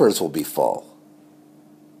coffers will be full.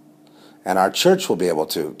 And our church will be able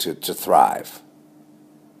to thrive.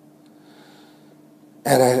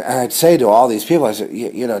 And I'd say to all these people, I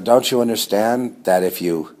said, don't you understand that if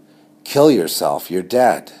you kill yourself, you're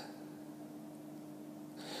dead?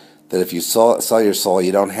 That if you sell your soul,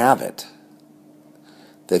 you don't have it.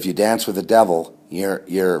 That if you dance with the devil,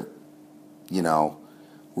 you're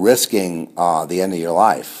risking the end of your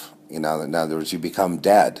life. In other words, you become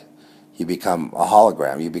dead. You become a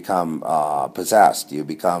hologram. You become possessed. You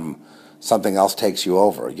become something else takes you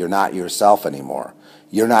over. You're not yourself anymore.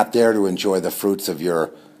 You're not there to enjoy the fruits of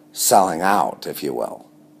your selling out, if you will.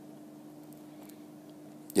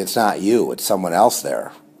 It's not you. It's someone else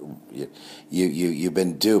there. You've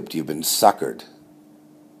been duped. You've been suckered.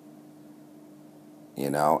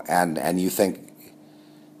 And you think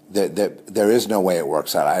that there is no way it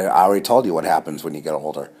works out. I already told you what happens when you get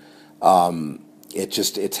older.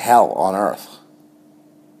 It's hell on earth.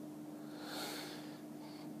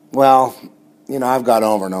 Well, I've gone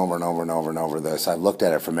over and over and over and over and over this. I've looked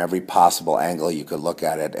at it from every possible angle you could look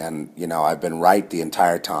at it, and I've been right the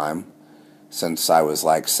entire time since I was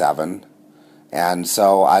like 7, and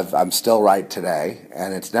so I'm still right today.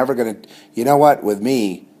 And it's never going to. You know what? With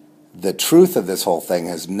me, the truth of this whole thing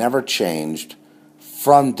has never changed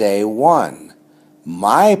from day one.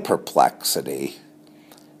 My perplexity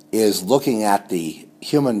is looking at the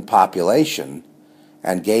human population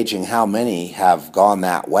and gauging how many have gone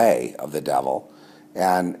that way of the devil.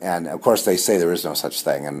 And of course they say there is no such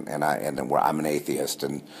thing, and I'm an atheist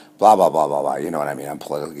and blah, blah, blah, blah, blah. You know what I mean? I'm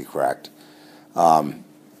politically correct. But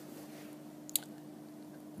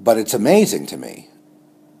it's amazing to me.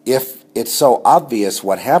 If it's so obvious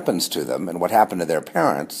what happens to them and what happened to their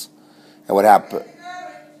parents and what happened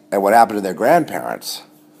to their grandparents,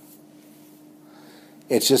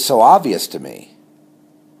 it's just so obvious to me.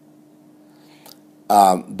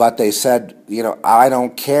 But they said, I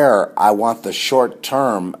don't care. I want the short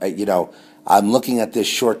term. I'm looking at this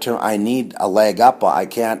short term. I need a leg up. I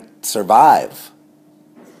can't survive.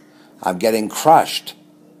 I'm getting crushed.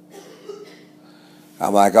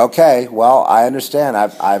 I'm like, okay, well, I understand.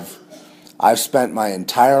 I've spent my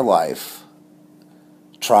entire life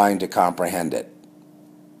trying to comprehend it.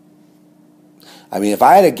 I mean, if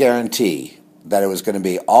I had a guarantee that it was going to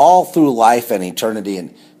be all through life and eternity,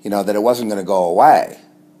 and that it wasn't going to go away.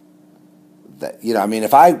 That I mean,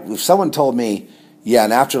 if someone told me, yeah,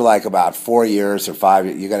 and after like about 4 years or 5,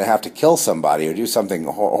 you're going to have to kill somebody or do something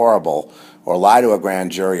horrible or lie to a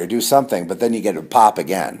grand jury or do something, but then you get to pop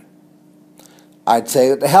again, I'd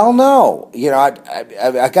say, hell no.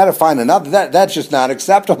 I got to find another. That's just not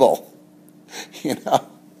acceptable.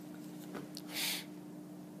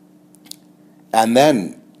 And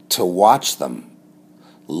then to watch them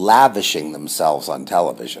lavishing themselves on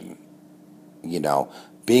television,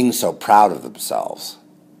 being so proud of themselves,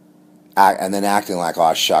 and then acting like,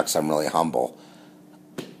 oh, shucks, I'm really humble.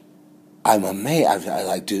 I'm amazed. I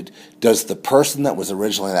like, dude, does the person that was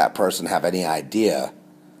originally that person have any idea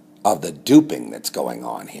of the duping that's going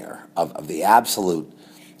on here, of the absolute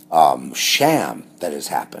sham that has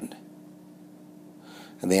happened?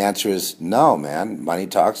 And the answer is no, man. Money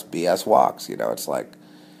talks, BS walks. You know, it's like,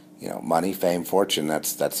 you know, money, fame, fortune.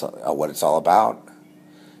 That's what it's all about.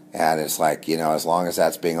 And it's like, you know, as long as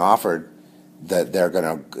that's being offered, that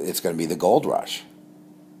it's gonna be the gold rush.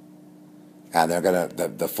 And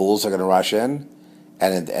the fools are gonna rush in,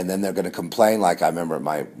 and then they're gonna complain. Like I remember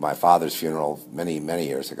at my father's funeral many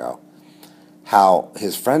years ago, how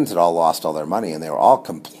his friends had all lost all their money, and they were all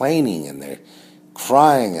complaining, and they're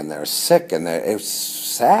crying, and they're sick, and it was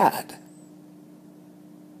sad.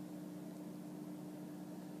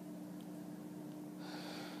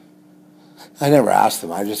 I never asked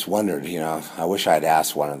them. I just wondered, you know, I wish I'd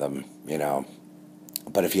asked one of them, you know.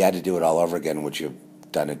 But if you had to do it all over again, would you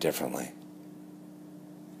have done it differently?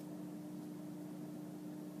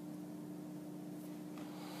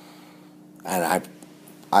 And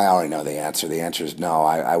I already know the answer. The answer is no.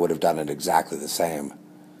 I would have done it exactly the same,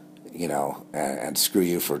 you know, and screw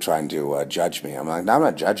you for trying to judge me. I'm like, no, I'm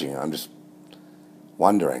not judging you. I'm just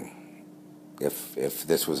wondering if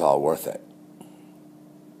this was all worth it.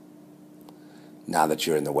 Now that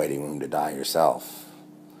you're in the waiting room to die yourself,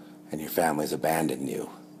 and your family's abandoned you,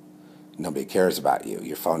 nobody cares about you,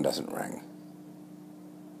 your phone doesn't ring.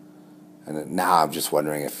 And now I'm just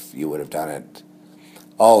wondering if you would have done it.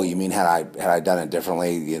 Oh, you mean had I done it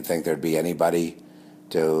differently, you'd think there'd be anybody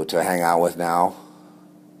to hang out with now?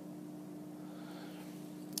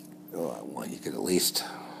 Well, you could at least,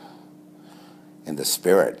 in the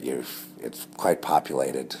spirit, it's quite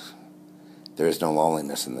populated. There is no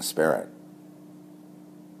loneliness in the spirit.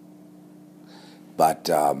 But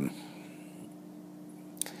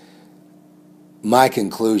my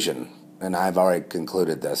conclusion, and I've already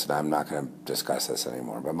concluded this, and I'm not going to discuss this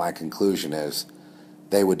anymore, but my conclusion is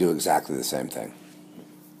they would do exactly the same thing.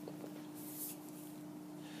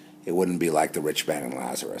 It wouldn't be like the rich man and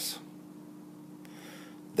Lazarus.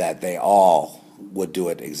 That they all would do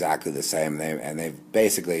it exactly the same, and they've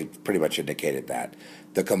basically pretty much indicated that.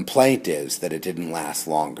 The complaint is that it didn't last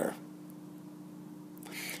longer.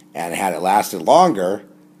 And had it lasted longer,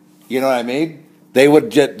 you know what I mean? There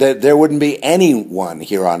wouldn't be anyone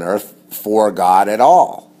here on earth for God at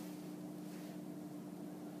all.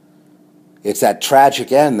 It's that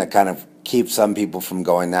tragic end that kind of keeps some people from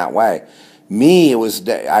going that way. Me,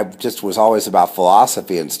 I just was always about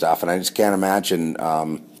philosophy and stuff, and I just can't imagine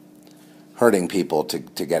hurting people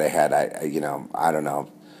to get ahead. I don't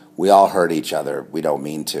know. We all hurt each other. We don't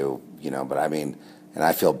mean to, you know, but I mean, and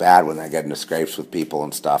I feel bad when I get into scrapes with people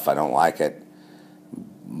and stuff. I don't like it.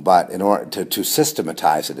 But in order to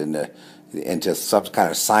systematize it into some kind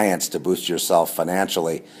of science to boost yourself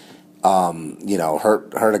financially, you know,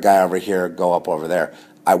 hurt a guy over here, go up over there.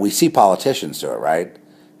 We see politicians do it, right?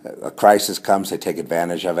 A crisis comes, they take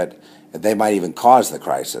advantage of it. They might even cause the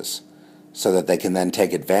crisis so that they can then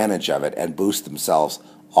take advantage of it and boost themselves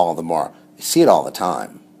all the more. You see it all the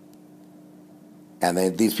time.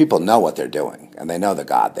 And these people know what they're doing, and they know the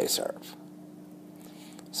God they serve.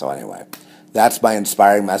 So anyway, that's my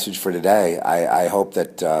inspiring message for today. I hope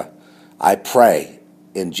that I pray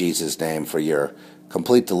in Jesus' name for your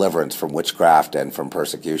complete deliverance from witchcraft and from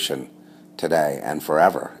persecution today and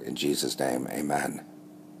forever. In Jesus' name, amen.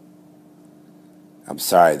 I'm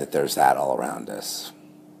sorry that there's that all around us.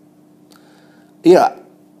 Yeah,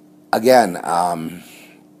 again, I don't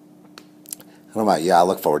know about you, I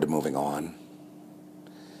look forward to moving on.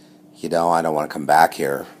 You know, I don't want to come back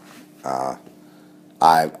here.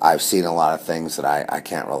 I've seen a lot of things that I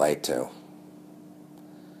can't relate to.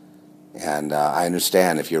 And I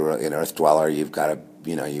understand if you're an earth dweller, you've got to,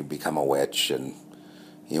 you know, you become a witch and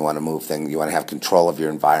you want to move things, you want to have control of your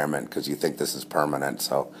environment because you think this is permanent.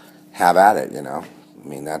 So have at it, you know. I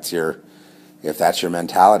mean, if that's your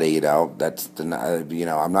mentality, you know, you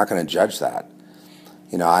know, I'm not going to judge that.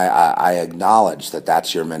 You know, I acknowledge that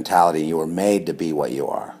that's your mentality. You were made to be what you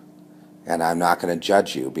are. And I'm not going to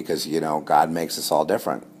judge you because, you know, God makes us all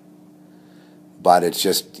different. But it's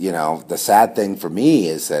just, you know, the sad thing for me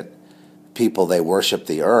is that people, they worship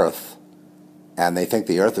the earth and they think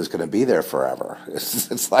the earth is going to be there forever.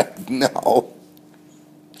 It's like, no.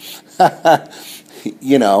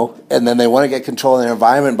 You know, and then they want to get control of their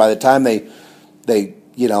environment. By the time they,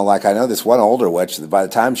 you know, like I know this one older witch, by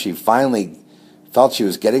the time she finally felt she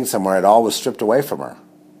was getting somewhere, it all was stripped away from her.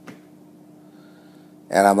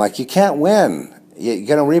 And I'm like, you can't win. You're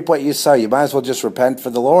going to reap what you sow. You might as well just repent for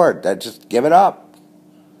the Lord. Just give it up.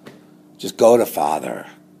 Just go to Father.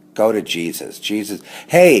 Go to Jesus. Jesus.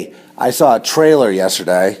 Hey, I saw a trailer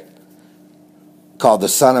yesterday called The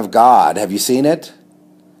Son of God. Have you seen it?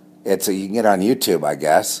 You can get it on YouTube, I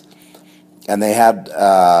guess. And they had,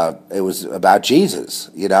 it was about Jesus,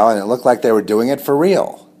 and it looked like they were doing it for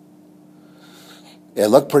real. It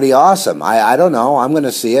looked pretty awesome. I don't know. I'm going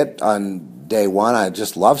to see it on day one. I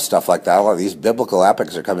just love stuff like that. A lot of these biblical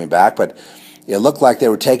epics are coming back, but it looked like they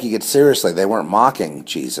were taking it seriously. They weren't mocking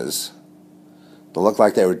Jesus. It looked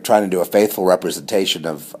like they were trying to do a faithful representation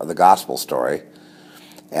of the gospel story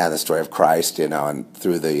and the story of Christ, and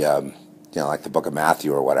through the, like the book of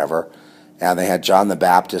Matthew or whatever. And they had John the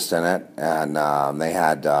Baptist in it, and they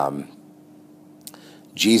had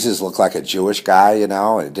Jesus looked like a Jewish guy,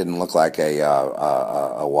 It didn't look like a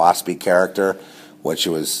waspy character, which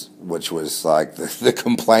was like the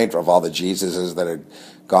complaint of all the Jesuses that had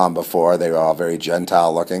gone before. They were all very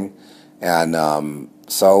Gentile looking, and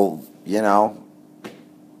so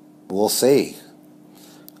we'll see.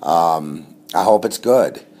 I hope it's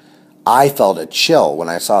good. I felt a chill when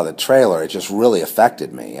I saw the trailer. It just really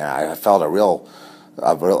affected me. I felt a real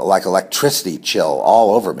like electricity chill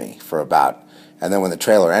all over me for about. And then when the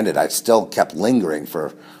trailer ended, I still kept lingering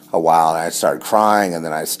for a while, and I started crying, and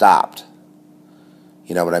then I stopped.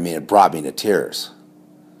 You know what I mean? It brought me to tears.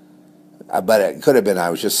 But it could have been I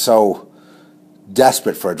was just so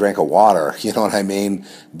desperate for a drink of water, you know what I mean,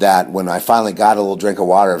 that when I finally got a little drink of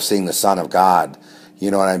water of seeing the Son of God, you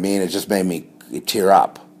know what I mean, it just made me tear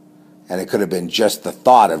up. And it could have been just the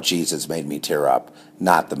thought of Jesus made me tear up,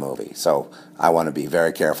 not the movie. So I want to be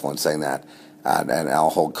very careful in saying that, and I'll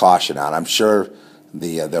hold caution out. I'm sure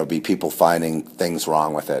there'll be people finding things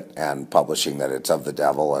wrong with it and publishing that it's of the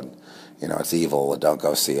devil and it's evil and don't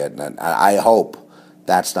go see it. And I hope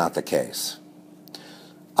that's not the case.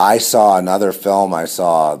 I saw another film. I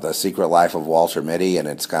saw The Secret Life of Walter Mitty, and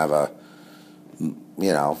it's kind of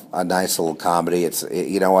a nice little comedy.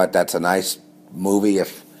 You know what? That's a nice movie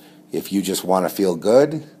if you just want to feel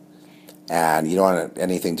good and you don't want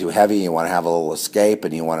anything too heavy, you want to have a little escape,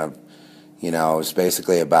 and you want to, it's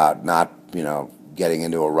basically about not, getting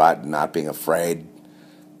into a rut and not being afraid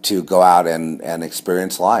to go out and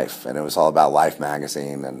experience life. And it was all about Life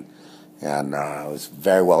magazine, and it was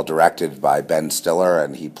very well directed by Ben Stiller,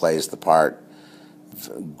 and he plays the part,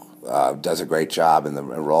 does a great job in the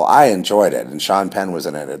role. I enjoyed it, and Sean Penn was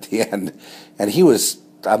in it at the end, and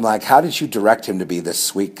I'm like, how did you direct him to be this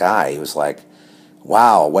sweet guy? He was like,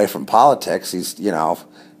 wow, away from politics, he's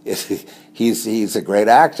a great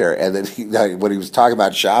actor. And then when he was talking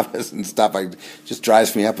about Chavez and stuff, it just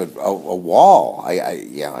drives me up a wall.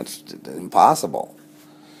 It's impossible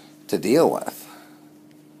to deal with.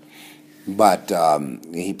 But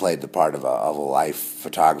he played the part of a life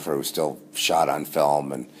photographer who still shot on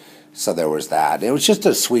film, and so there was that. It was just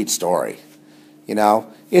a sweet story.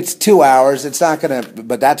 It's 2 hours. It's not gonna.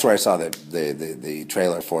 But that's where I saw the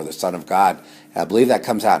trailer for The Son of God. I believe that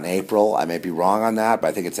comes out in April. I may be wrong on that, but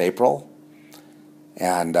I think it's April.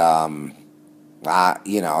 And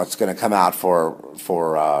it's going to come out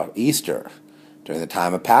for Easter, during the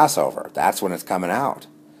time of Passover. That's when it's coming out.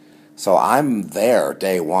 So I'm there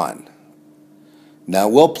day one. Now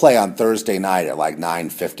we'll play on Thursday night at like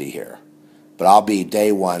 9:50 here, but I'll be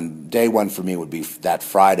day one. Day one for me would be that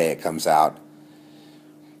Friday it comes out.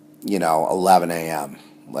 11 a.m.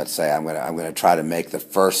 Let's say I'm gonna try to make the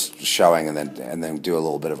first showing and then do a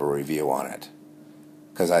little bit of a review on it,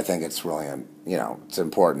 because I think it's really it's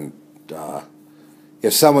important.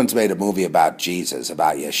 If someone's made a movie about Jesus,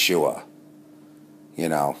 about Yeshua,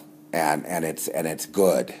 and it's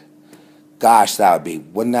good, gosh,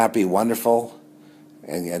 wouldn't that be wonderful?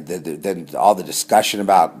 And then all the discussion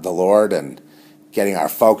about the Lord and getting our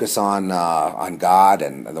focus on God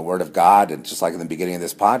and the Word of God, and just like in the beginning of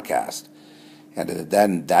this podcast. And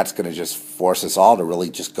then that's going to just force us all to really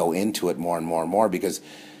just go into it more and more and more, because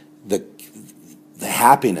the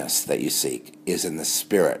happiness that you seek is in the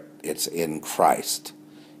Spirit. It's in Christ.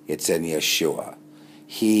 It's in Yeshua.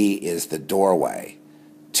 He is the doorway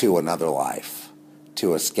to another life,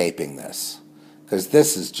 to escaping this. Because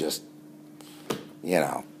this is just,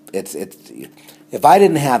 it's if I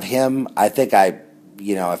didn't have him, I think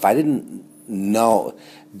if I didn't know,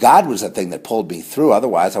 God was the thing that pulled me through.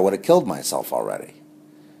 Otherwise, I would have killed myself already,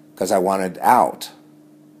 because I wanted out.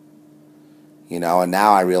 And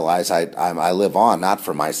now I realize I live on, not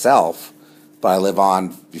for myself, but I live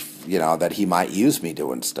on, that he might use me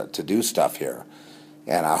to do stuff here.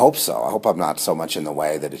 And I hope so. I hope I'm not so much in the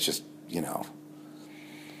way that it's just,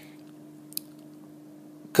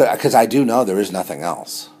 because I do know there is nothing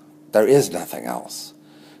else. There is nothing else.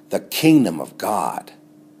 The kingdom of God.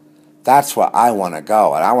 That's where I want to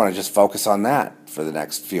go, and I want to just focus on that for the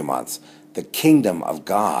next few months. The kingdom of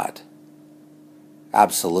God.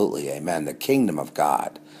 Absolutely, amen. The kingdom of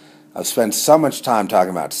God. I've spent so much time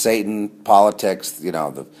talking about Satan, politics,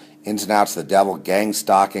 the ins and outs of the devil, gang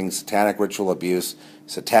stalking, satanic ritual abuse,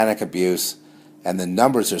 satanic abuse, and the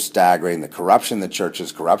numbers are staggering. The corruption in the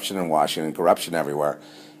churches, corruption in Washington, corruption everywhere.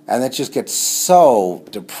 And it just gets so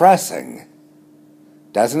depressing,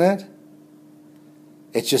 doesn't it?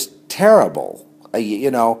 It's just terrible,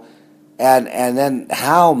 and then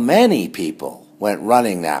how many people went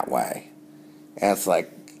running that way? And it's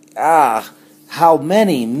like, how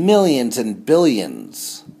many millions and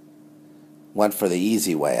billions went for the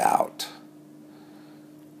easy way out?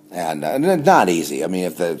 And not easy. I mean,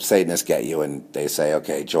 if the Satanists get you and they say,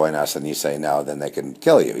 okay, join us, and you say no, then they can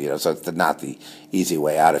kill you. So it's not the easy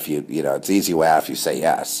way out if it's the easy way out if you say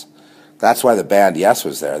yes. That's why the band Yes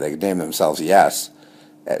was there. They named themselves Yes,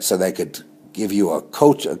 so they could give you a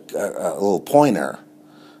coach, a little pointer.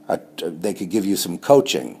 They could give you some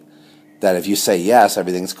coaching that if you say yes,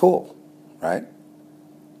 everything's cool, right?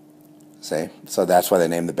 See? So that's why they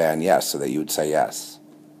named the band Yes, so that you would say yes.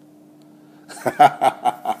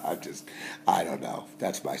 I don't know.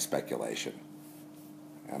 That's my speculation.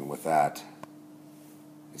 And with that,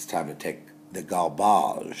 it's time to take the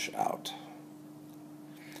garbage out.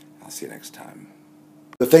 I'll see you next time.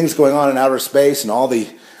 The things going on in outer space and are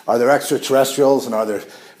there extraterrestrials and are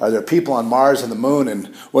there people on Mars and the moon,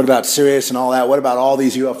 and what about Sirius and all that? What about all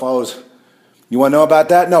these UFOs? You want to know about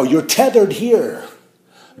that? No, you're tethered here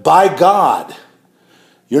by God.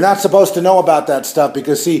 You're not supposed to know about that stuff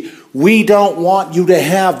because, see, we don't want you to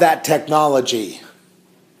have that technology.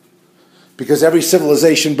 Because every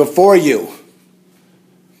civilization before you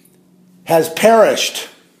has perished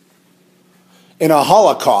in a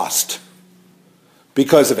Holocaust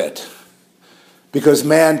because of it. Because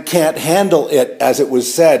man can't handle it, as it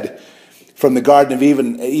was said from the Garden of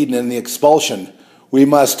Eden in the expulsion. We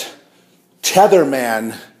must tether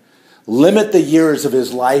man, limit the years of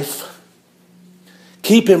his life,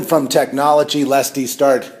 keep him from technology lest he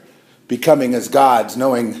start becoming as gods,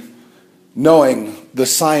 knowing the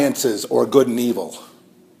sciences, or good and evil,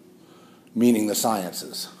 meaning the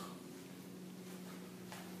sciences.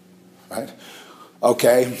 Right?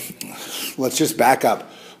 Okay, let's just back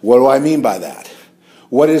up. What do I mean by that?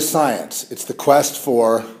 What is science? It's the quest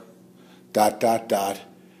for ...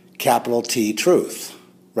 capital T truth.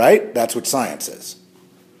 Right? That's what science is.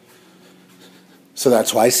 So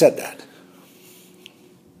that's why I said that.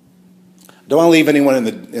 Don't want to leave anyone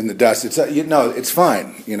in the dust. It's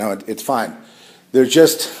fine. It's fine. They're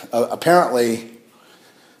just apparently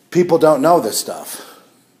people don't know this stuff,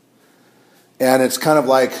 and it's kind of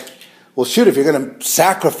like, well, shoot, if you're going to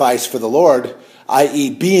sacrifice for the Lord, i.e.,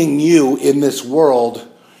 being you in this world,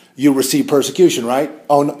 you receive persecution, right?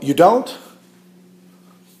 Oh, no, you don't.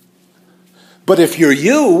 But if you're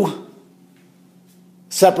you,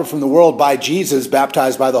 separate from the world by Jesus,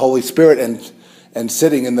 baptized by the Holy Spirit, and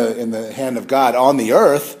sitting in the hand of God on the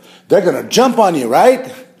earth, they're going to jump on you,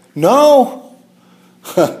 right? No?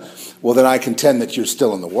 Well, then I contend that you're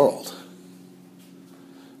still in the world.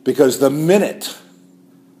 Because the minute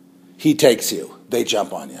he takes you, they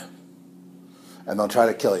jump on you. And they'll try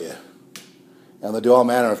to kill you. And they'll do all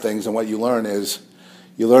manner of things, and what you learn is,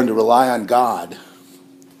 you learn to rely on God.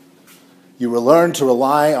 You will learn to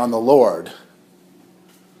rely on the Lord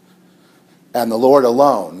and the Lord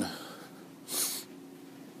alone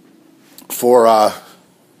for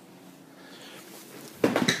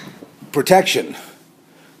protection,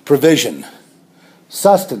 provision,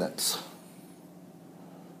 sustenance,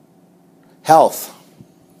 health.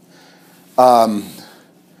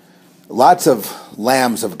 Lots of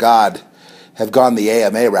lambs of God have gone the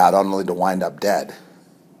AMA route only to wind up dead.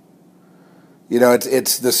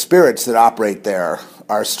 It's the spirits that operate there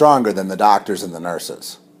are stronger than the doctors and the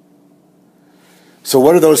nurses. So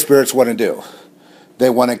what do those spirits want to do? They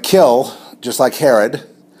want to kill, just like Herod,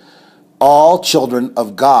 all children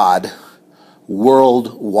of God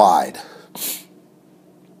worldwide.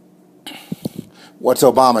 What's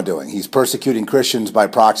Obama doing? He's persecuting Christians by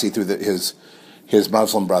proxy through his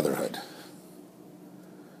Muslim Brotherhood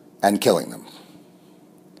and killing them.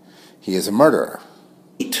 He is a murderer.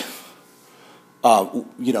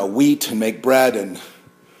 Wheat and make bread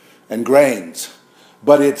and grains.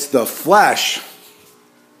 But it's the flesh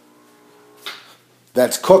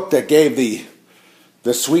that's cooked that gave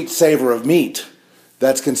the sweet savor of meat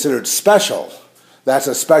that's considered special. That's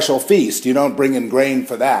a special feast. You don't bring in grain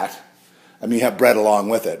for that. I mean, you have bread along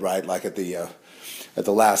with it, right? Like at the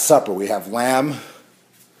Last Supper, we have lamb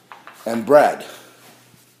and bread,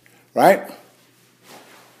 right?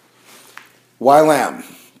 Why lamb?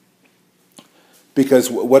 Because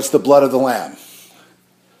what's the blood of the lamb?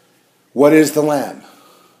 What is the lamb?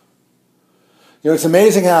 You know, it's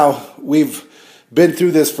amazing how we've been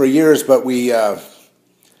through this for years, but we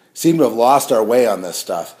seem to have lost our way on this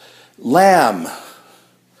stuff. Lamb,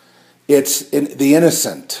 it's the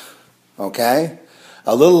innocent, okay?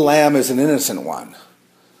 A little lamb is an innocent one.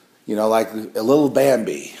 You know, like a little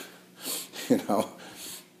Bambi, you know.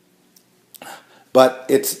 But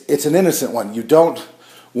it's an innocent one. You don't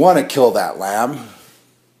want to kill that lamb.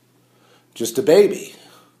 Just a baby.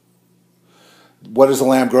 What does a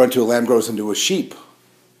lamb grow into? A lamb grows into a sheep.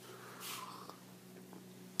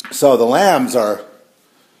 So the lambs are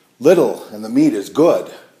little and the meat is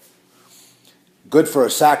good. Good for a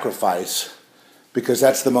sacrifice because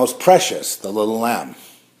that's the most precious, the little lamb.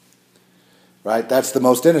 Right? That's the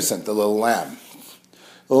most innocent, the little lamb.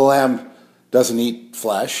 The little lamb doesn't eat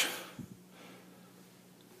flesh.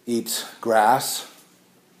 Eats grass.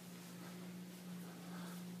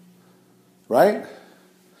 Right?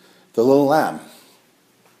 The little lamb.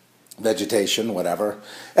 Vegetation, whatever.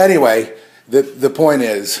 Anyway, the point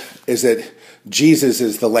is that Jesus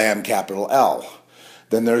is the lamb, capital L.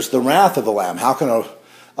 Then there's the wrath of the lamb. How can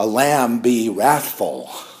a lamb be wrathful?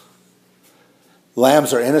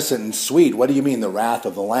 Lambs are innocent and sweet. What do you mean the wrath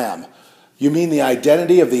of the lamb? You mean the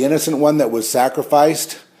identity of the innocent one that was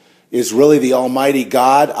sacrificed is really the Almighty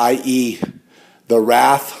God, i.e. the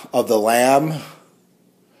wrath of the lamb?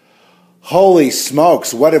 Holy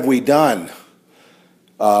smokes, what have we done?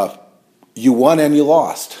 You won and you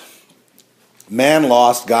lost. Man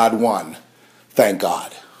lost, God won. Thank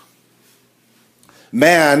God.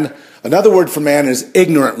 Man, another word for man is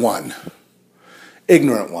ignorant one.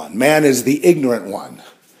 Ignorant one. Man is the ignorant one.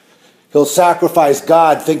 He'll sacrifice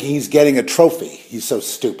God thinking he's getting a trophy. He's so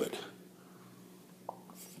stupid.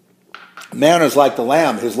 Man is like the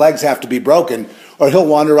lamb. His legs have to be broken or he'll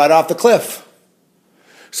wander right off the cliff.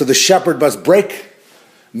 So the shepherd must break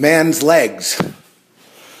man's legs.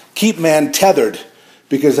 Keep man tethered,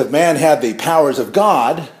 because if man had the powers of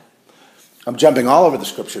God, I'm jumping all over the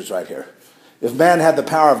scriptures right here. If man had the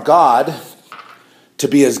power of God to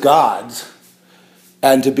be as gods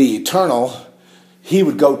and to be eternal, he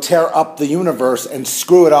would go tear up the universe and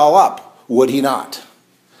screw it all up, would he not?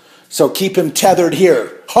 So keep him tethered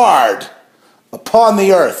here, hard, upon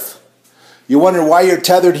the earth. You wonder why you're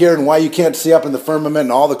tethered here and why you can't see up in the firmament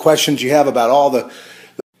and all the questions you have about all the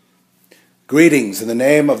greetings in the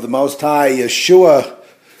name of the Most High, Yeshua,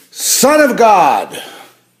 Son of God.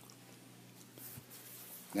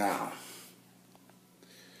 Now,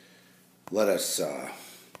 let us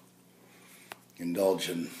indulge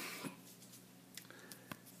in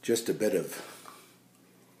just a bit of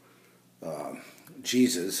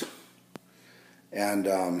Jesus. And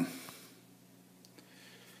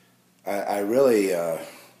I really, I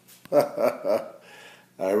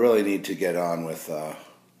really need to get on with.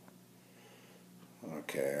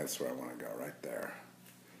 Okay, that's where I want to go, right there.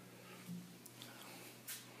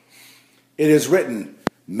 It is written,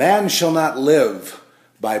 man shall not live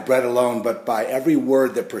by bread alone, but by every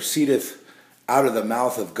word that proceedeth out of the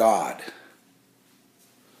mouth of God.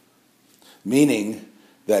 Meaning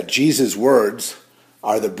that Jesus' words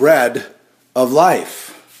are the bread of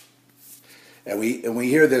life. And we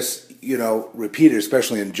hear this, you know, repeated,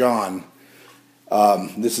 especially in John.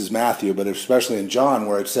 This is Matthew, but especially in John,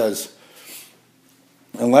 where it says,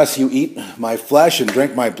 unless you eat my flesh and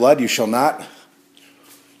drink my blood, you shall not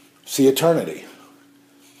see eternity.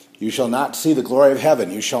 You shall not see the glory of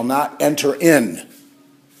heaven. You shall not enter in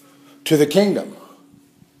to the kingdom.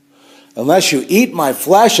 Unless you eat my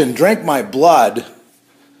flesh and drink my blood.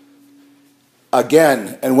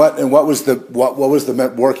 Again, and what was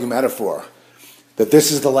the working metaphor? That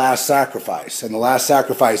this is the last sacrifice. And the last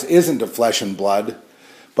sacrifice isn't of flesh and blood,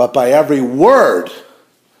 but by every word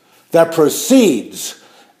that proceeds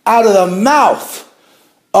out of the mouth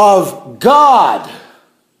of God.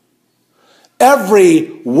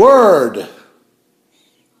 Every word.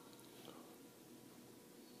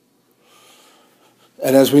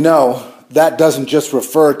 And as we know, that doesn't just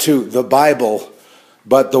refer to the Bible,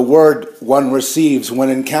 but the word one receives when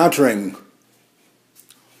encountering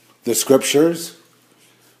the scriptures,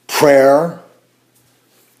 prayer,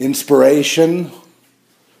 inspiration,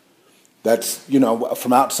 that's, you know,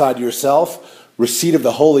 from outside yourself, receipt of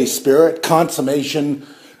the Holy Spirit, consummation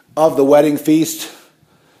of the wedding feast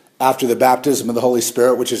after the baptism of the Holy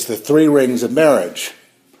Spirit, which is the 3 rings of marriage.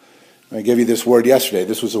 I gave you this word yesterday.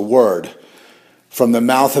 This was a word from the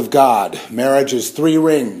mouth of God. Marriage is 3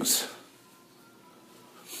 rings.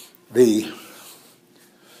 The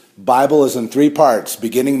Bible is in 3 parts,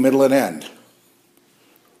 beginning, middle, and end.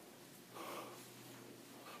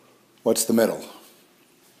 What's the middle?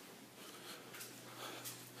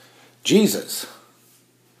 Jesus.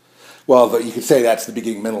 Well, you could say that's the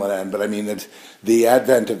beginning, middle, and end, but I mean it's the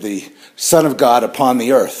advent of the Son of God upon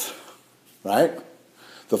the earth, right?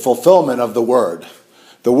 The fulfillment of the Word.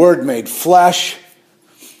 The Word made flesh.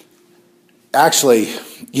 Actually,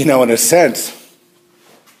 in a sense,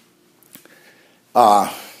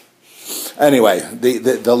 anyway,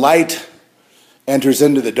 the light enters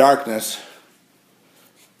into the darkness,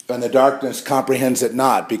 and the darkness comprehends it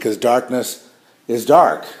not, because darkness is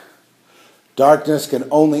dark. Darkness can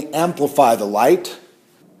only amplify the light.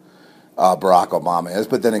 Barack Obama is,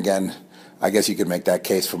 but then again, I guess you could make that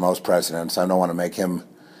case for most presidents. I don't want to make him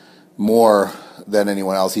more than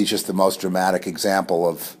anyone else. He's just the most dramatic example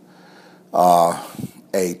of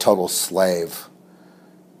a total slave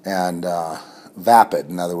and vapid.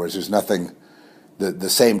 In other words, there's nothing. The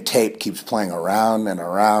same tape keeps playing around and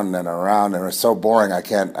around and around, and it's so boring I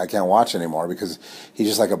can't watch anymore, because he's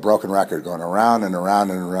just like a broken record going around and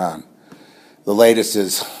around and around. The latest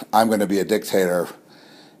is, I'm going to be a dictator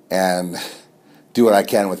and do what I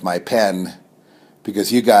can with my pen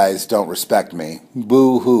because you guys don't respect me.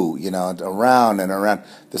 Boo-hoo, around and around.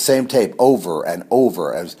 The same tape over and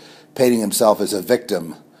over, as painting himself as a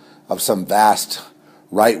victim of some vast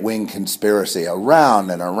right-wing conspiracy,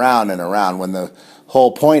 around and around and around, when the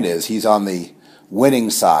whole point is he's on the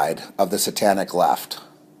winning side of the satanic left.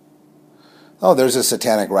 Oh, there's a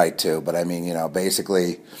satanic right too, but I mean,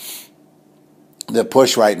 basically the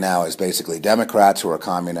push right now is basically Democrats who are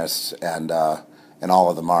communists, and all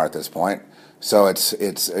of them are at this point. So it's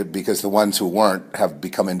because the ones who weren't have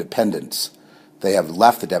become independents. They have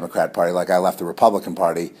left the Democrat Party, like I left the Republican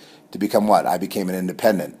Party, to become what? I became an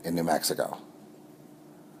independent in New Mexico.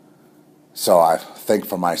 So I think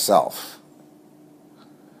for myself.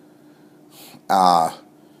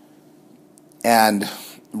 And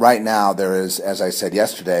right now there is, as I said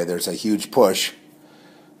yesterday, there's a huge push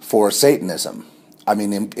for Satanism. I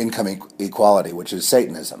mean, income equality, which is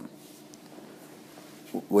Satanism,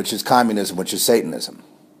 which is communism, which is Satanism.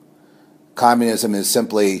 Communism is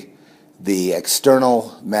simply the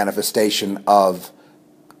external manifestation of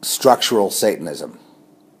structural Satanism,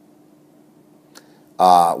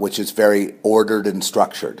 which is very ordered and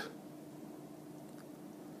structured,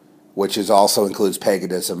 which is also includes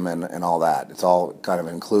paganism and all that. It's all kind of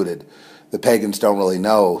included. The pagans don't really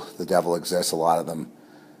know the devil exists, a lot of them.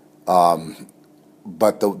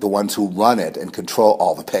 But the ones who run it and control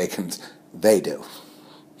all the pagans, they do.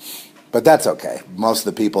 But that's okay. Most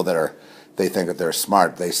of the people they think that they're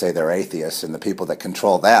smart, they say they're atheists, and the people that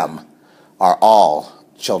control them are all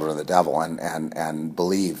children of the devil and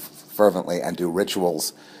believe fervently and do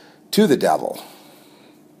rituals to the devil.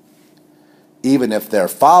 Even if their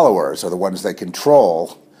followers, or the ones they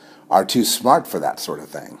control, are too smart for that sort of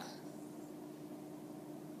thing.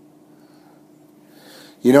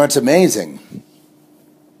 It's amazing.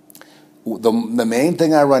 The main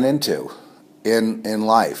thing I run into in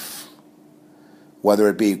life, whether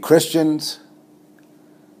it be Christians,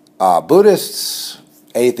 Buddhists,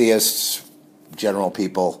 atheists, general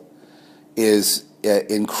people, is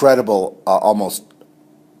incredible, almost,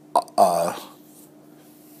 an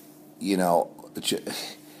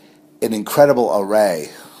incredible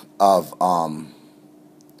array of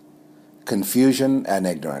confusion and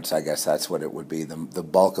ignorance. I guess that's what it would be, the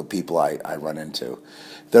bulk of people I run into.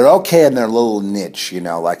 They're okay in their little niche,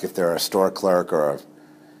 like if they're a store clerk or,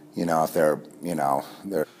 if they're.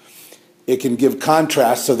 It can give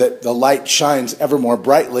contrast so that the light shines ever more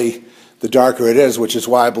brightly the darker it is, which is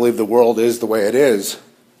why I believe the world is the way it is.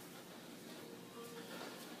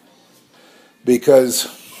 Because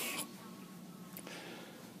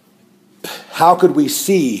how could we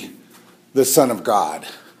see the Son of God,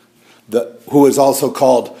 who is also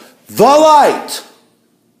called the Light?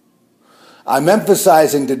 I'm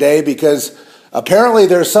emphasizing today because apparently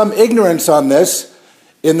there's some ignorance on this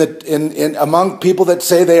among people that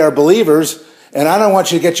say they are believers, and I don't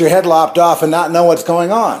want you to get your head lopped off and not know what's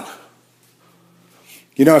going on.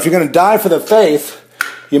 If you're going to die for the faith,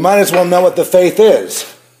 you might as well know what the faith is.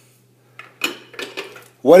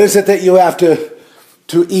 What is it that you have to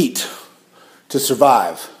eat to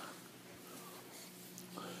survive?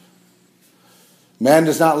 Man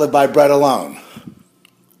does not live by bread alone.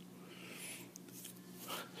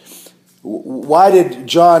 Why did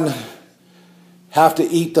John have to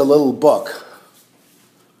eat the little book?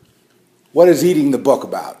 What is eating the book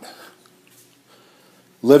about?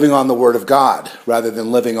 Living on the Word of God rather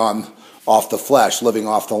than living off the flesh, living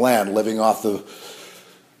off the land, living off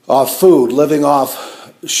food, living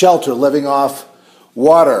off shelter, living off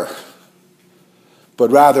water,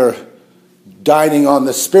 but rather dining on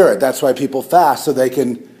the Spirit. That's why people fast, so they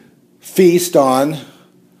can feast on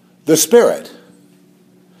the spirit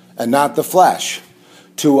and not the flesh.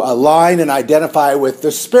 To align and identify with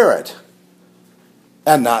the spirit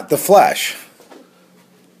and not the flesh.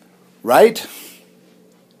 Right?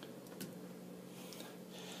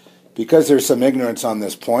 Because there's some ignorance on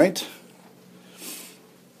this point,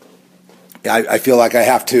 I feel like I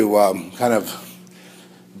have to kind of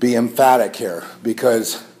be emphatic here,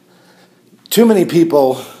 because too many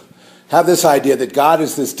people have this idea that God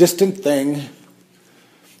is this distant thing,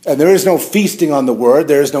 and there is no feasting on the word,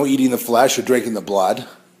 there is no eating the flesh or drinking the blood.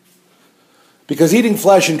 Because eating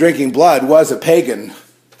flesh and drinking blood was a pagan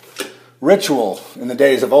ritual in the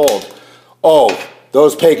days of old. Oh,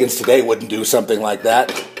 those pagans today wouldn't do something like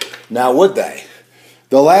that. Now would they?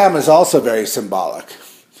 The lamb is also very symbolic.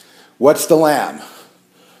 What's the lamb?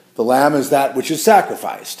 The lamb is that which is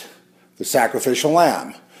sacrificed. The sacrificial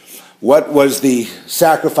lamb. What was the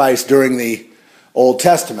sacrifice during the Old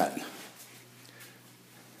Testament?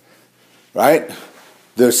 Right?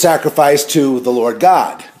 The sacrifice to the Lord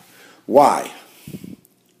God. Why?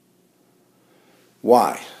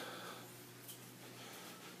 Why?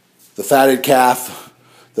 The fatted calf,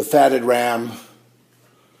 the fatted ram,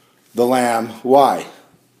 the lamb. Why?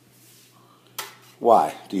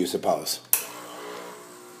 Why, do you suppose?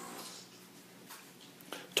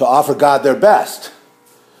 To offer God their best.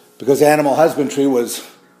 Because animal husbandry was,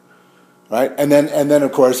 right? And then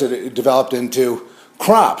of course it developed into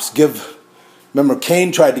crops. Remember,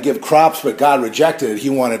 Cain tried to give crops, but God rejected it. He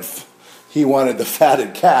wanted the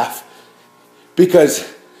fatted calf,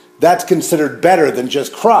 because that's considered better than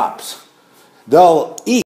just crops. They'll eat